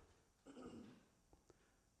prove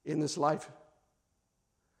in this life.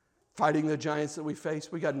 Fighting the giants that we face,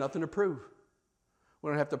 we got nothing to prove. We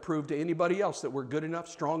don't have to prove to anybody else that we're good enough,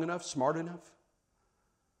 strong enough, smart enough.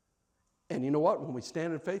 And you know what? When we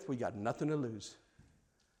stand in faith, we got nothing to lose.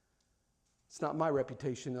 It's not my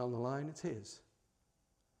reputation on the line, it's his.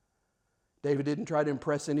 David didn't try to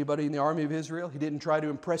impress anybody in the army of Israel. He didn't try to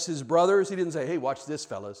impress his brothers. He didn't say, hey, watch this,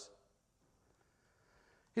 fellas.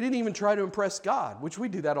 He didn't even try to impress God, which we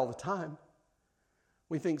do that all the time.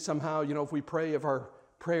 We think somehow, if we pray, if our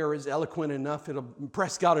prayer is eloquent enough, it'll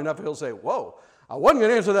impress God enough, He'll say, whoa, I wasn't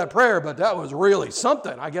going to answer that prayer, but that was really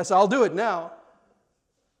something. I guess I'll do it now.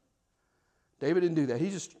 David didn't do that. He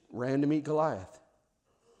just ran to meet Goliath.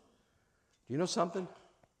 Do you know something?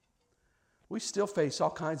 We still face all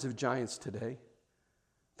kinds of giants today.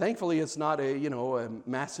 Thankfully, it's not a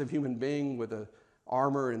massive human being with a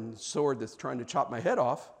armor and sword that's trying to chop my head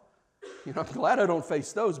off. I'm glad I don't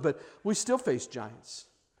face those, but we still face giants.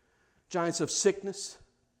 Giants of sickness,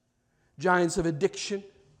 giants of addiction,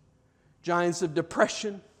 giants of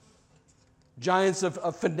depression, giants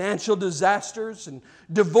of financial disasters and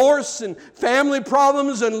divorce and family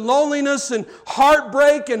problems and loneliness and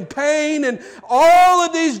heartbreak and pain and all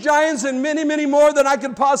of these giants and many, many more that I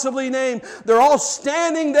could possibly name. They're all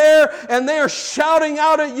standing there and they are shouting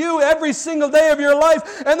out at you every single day of your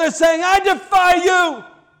life, and they're saying, I defy you.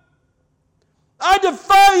 I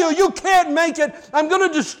defy you. You can't make it. I'm going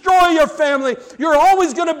to destroy your family. You're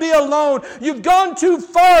always going to be alone. You've gone too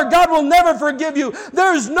far. God will never forgive you.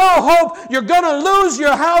 There's no hope. You're going to lose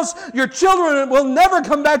your house. Your children will never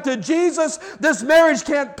come back to Jesus. This marriage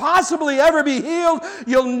can't possibly ever be healed.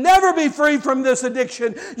 You'll never be free from this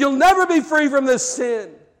addiction. You'll never be free from this sin.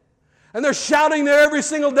 And they're shouting there every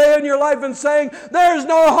single day in your life and saying, there's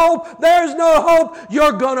no hope. There's no hope.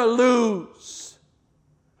 You're going to lose.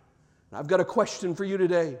 I've got a question for you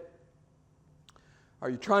today. Are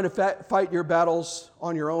you trying to fight your battles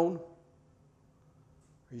on your own?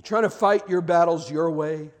 Are you trying to fight your battles your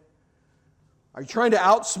way? Are you trying to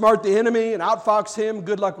outsmart the enemy and outfox him?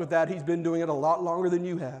 Good luck with that. He's been doing it a lot longer than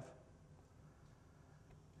you have.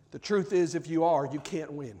 The truth is, if you are, you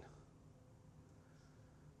can't win.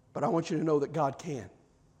 But I want you to know that God can.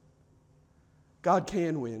 God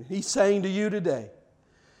can win. He's saying to you today,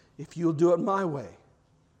 if you'll do it my way,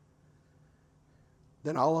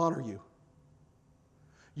 then I'll honor you.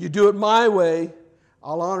 You do it my way,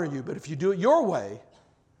 I'll honor you. But if you do it your way,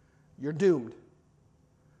 you're doomed.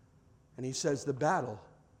 And he says, the battle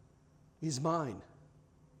is mine.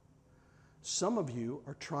 Some of you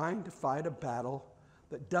are trying to fight a battle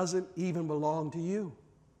that doesn't even belong to you.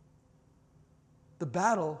 The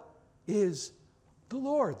battle is the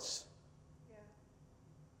Lord's.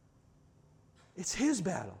 It's His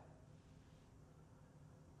battle.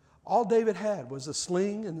 All David had was a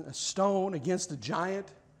sling and a stone against a giant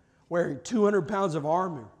wearing 200 pounds of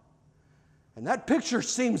armor. And that picture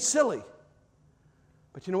seems silly.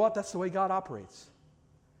 But you know what? That's the way God operates.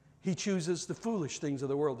 He chooses the foolish things of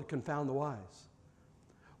the world to confound the wise.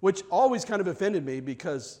 which always kind of offended me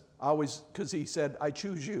because he said, I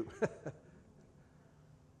choose you.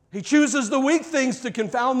 He chooses the weak things to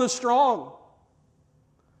confound the strong.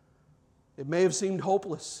 It may have seemed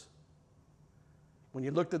hopeless. When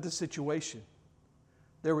you looked at the situation,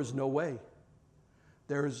 there was no way.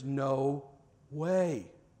 There is no way.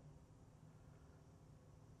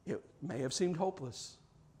 It may have seemed hopeless,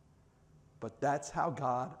 but that's how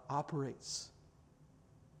God operates.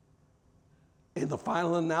 In the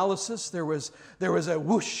final analysis, there was a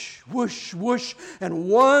whoosh, whoosh, whoosh, and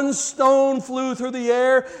one stone flew through the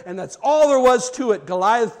air, and that's all there was to it.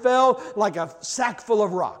 Goliath fell like a sack full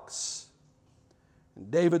of rocks. And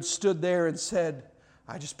David stood there and said,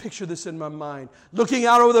 I just picture this in my mind, looking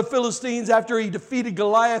out over the Philistines after he defeated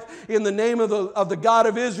Goliath in the name of the God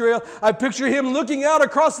of Israel. I picture him looking out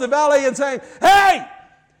across the valley and saying, hey,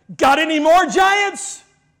 got any more giants?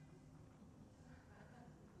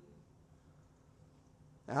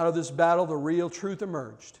 Out of this battle, the real truth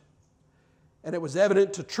emerged. And it was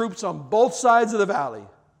evident to troops on both sides of the valley.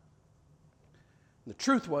 And the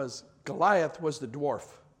truth was, Goliath was the dwarf.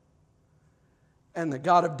 And the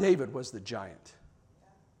God of David was the giant.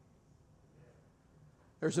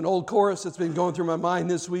 There's an old chorus that's been going through my mind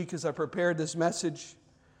this week as I prepared this message.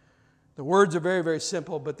 The words are very, very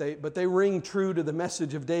simple, but they ring true to the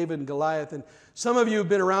message of David and Goliath. And some of you who've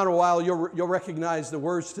been around a while, you'll recognize the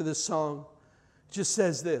words to this song. It just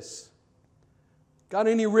says this: got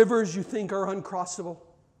any rivers you think are uncrossable?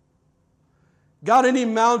 Got any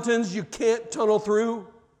mountains you can't tunnel through?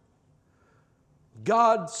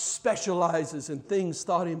 God specializes in things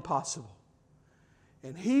thought impossible,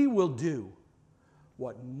 and He will do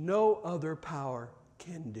what no other power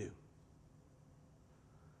can do.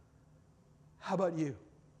 How about you?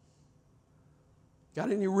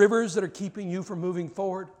 Got any rivers that are keeping you from moving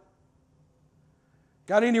forward?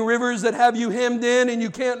 Got any rivers that have you hemmed in and you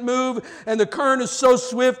can't move, and the current is so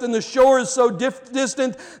swift and the shore is so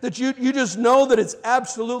distant that you just know that it's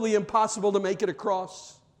absolutely impossible to make it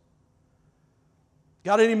across?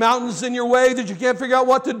 Got any mountains in your way that you can't figure out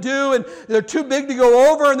what to do, and they're too big to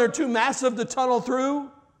go over and they're too massive to tunnel through?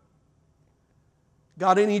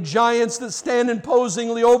 Got any giants that stand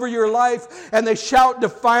imposingly over your life and they shout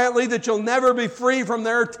defiantly that you'll never be free from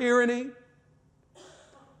their tyranny?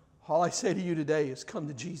 All I say to you today is come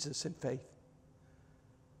to Jesus in faith.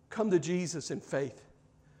 Come to Jesus in faith,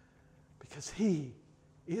 because He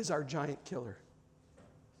is our giant killer.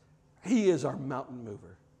 He is our mountain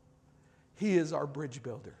mover. He is our bridge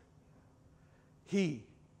builder. He,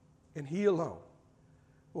 and He alone,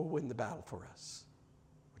 will win the battle for us.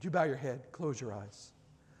 Would you bow your head, close your eyes?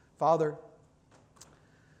 Father,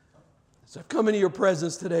 as I've come into your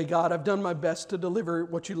presence today, God, I've done my best to deliver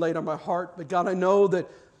what you laid on my heart. But God, I know that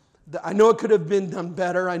it could have been done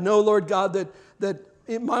better. I know, Lord God, that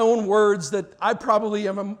in my own words, that I probably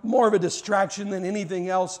am more of a distraction than anything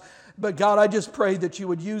else. But God, I just pray that you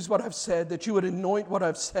would use what I've said, that you would anoint what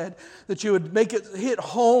I've said, that you would make it hit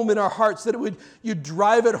home in our hearts, that you'd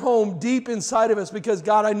drive it home deep inside of us. Because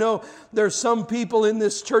God, I know there's some people in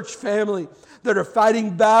this church family that are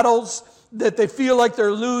fighting battles that they feel like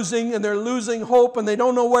they're losing, and they're losing hope, and they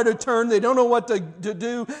don't know where to turn, they don't know what to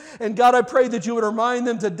do. And God, I pray that you would remind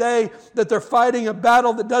them today that they're fighting a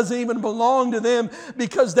battle that doesn't even belong to them,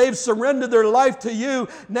 because they've surrendered their life to you.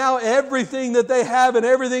 Now everything that they have and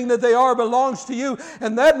everything that they are belongs to you,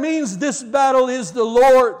 and that means this battle is the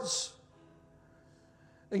Lord's.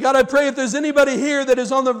 And God, I pray if there's anybody here that is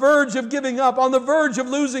on the verge of giving up, on the verge of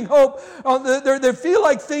losing hope, they feel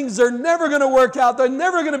like things are never going to work out, they're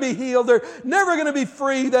never going to be healed, they're never going to be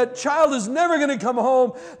free, that child is never going to come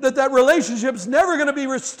home, that relationship's never going to be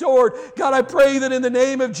restored. God, I pray that in the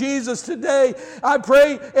name of Jesus today, I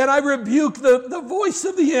pray and I rebuke the voice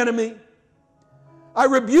of the enemy. I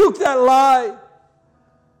rebuke that lie.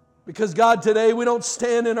 Because God, today we don't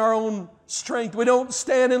stand in our own strength. We don't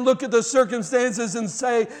stand and look at the circumstances and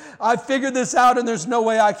say, I figured this out and there's no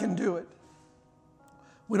way I can do it.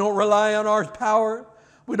 We don't rely on our power.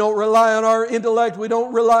 We don't rely on our intellect. We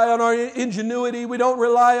don't rely on our ingenuity. We don't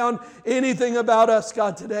rely on anything about us,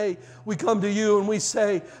 God. Today we come to you and we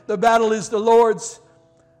say, the battle is the Lord's.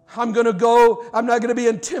 I'm going to go. I'm not going to be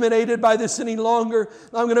intimidated by this any longer.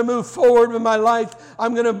 I'm going to move forward with my life.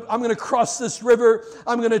 I'm going to cross this river.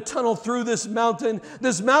 I'm going to tunnel through this mountain.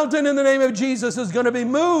 This mountain in the name of Jesus is going to be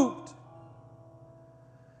moved.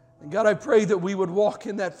 And God, I pray that we would walk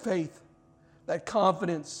in that faith, that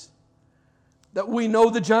confidence, that we know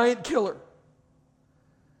the giant killer.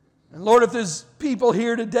 And Lord, if there's people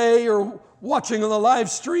here today or watching on the live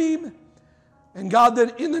stream, and God,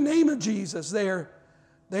 that in the name of Jesus,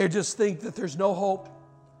 they just think that there's no hope.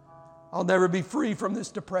 I'll never be free from this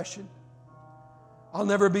depression. I'll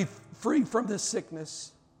never be free from this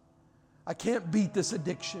sickness. I can't beat this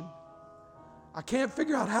addiction. I can't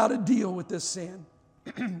figure out how to deal with this sin.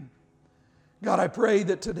 God, I pray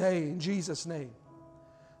that today, in Jesus' name,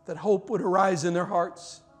 that hope would arise in their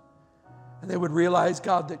hearts and they would realize,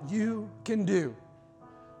 God, that you can do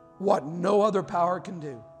what no other power can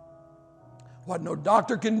do. What no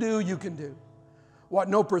doctor can do, you can do. What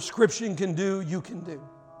no prescription can do, you can do.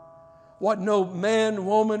 What no man,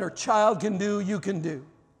 woman, or child can do, you can do.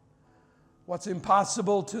 What's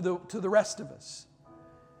impossible to the rest of us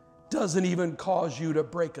doesn't even cause you to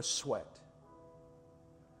break a sweat.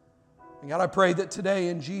 And God, I pray that today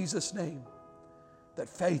in Jesus' name, that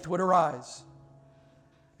faith would arise.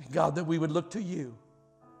 And God, that we would look to you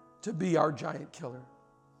to be our giant killer.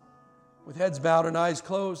 With heads bowed and eyes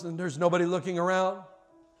closed, and there's nobody looking around.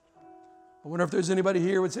 I wonder if there's anybody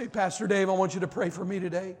here who would say, Pastor Dave, I want you to pray for me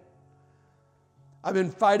today. I've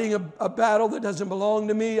been fighting a battle that doesn't belong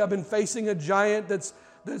to me. I've been facing a giant that's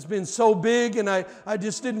been so big, and I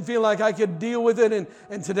just didn't feel like I could deal with it.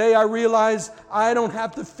 And today I realize I don't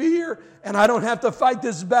have to fear, and I don't have to fight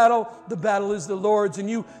this battle. The battle is the Lord's.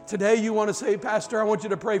 And today you want to say, Pastor, I want you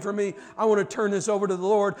to pray for me. I want to turn this over to the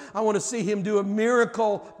Lord. I want to see Him do a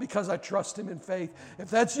miracle because I trust Him in faith.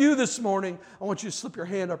 If that's you this morning, I want you to slip your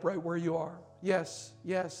hand up right where you are. Yes,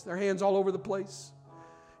 yes, there are hands all over the place.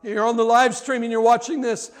 You're on the live stream and you're watching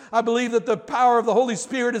this. I believe that the power of the Holy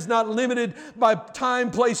Spirit is not limited by time,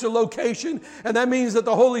 place, or location. And that means that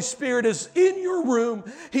the Holy Spirit is in your room.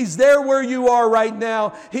 He's there where you are right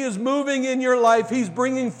now. He is moving in your life. He's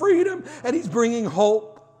bringing freedom and He's bringing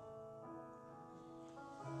hope.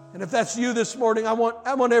 And if that's you this morning, I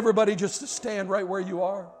want everybody just to stand right where you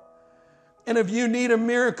are. And if you need a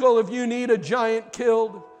miracle, if you need a giant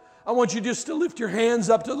killed, I want you just to lift your hands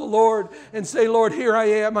up to the Lord and say, Lord, here I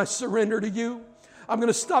am. I surrender to you. I'm going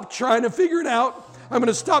to stop trying to figure it out. I'm going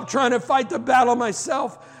to stop trying to fight the battle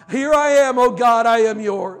myself. Here I am, oh God, I am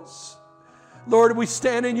yours. Lord, we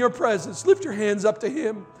stand in your presence. Lift your hands up to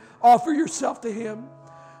Him. Offer yourself to Him.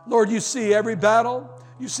 Lord, you see every battle.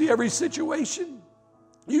 You see every situation.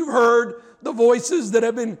 You've heard the voices that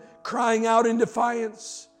have been crying out in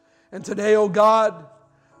defiance. And today, oh God,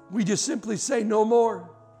 we just simply say no more.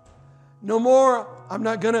 No more. I'm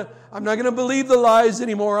not gonna believe the lies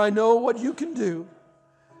anymore. I know what you can do.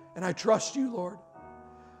 And I trust you, Lord.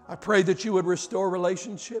 I pray that you would restore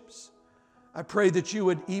relationships. I pray that you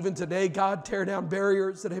would, even today, God, tear down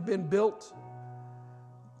barriers that have been built.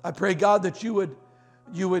 I pray, God, that you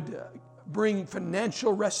would bring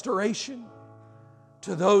financial restoration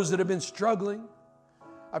to those that have been struggling.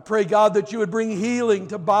 I pray, God, that you would bring healing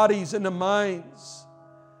to bodies and to minds.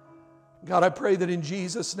 God, I pray that in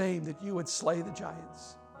Jesus' name that you would slay the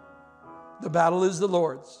giants. The battle is the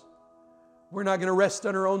Lord's. We're not going to rest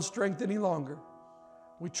on our own strength any longer.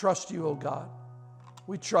 We trust you, oh God.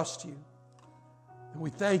 We trust you. And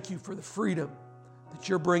we thank you for the freedom that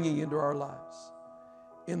you're bringing into our lives.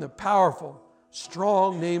 In the powerful,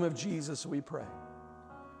 strong name of Jesus we pray.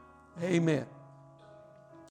 Amen.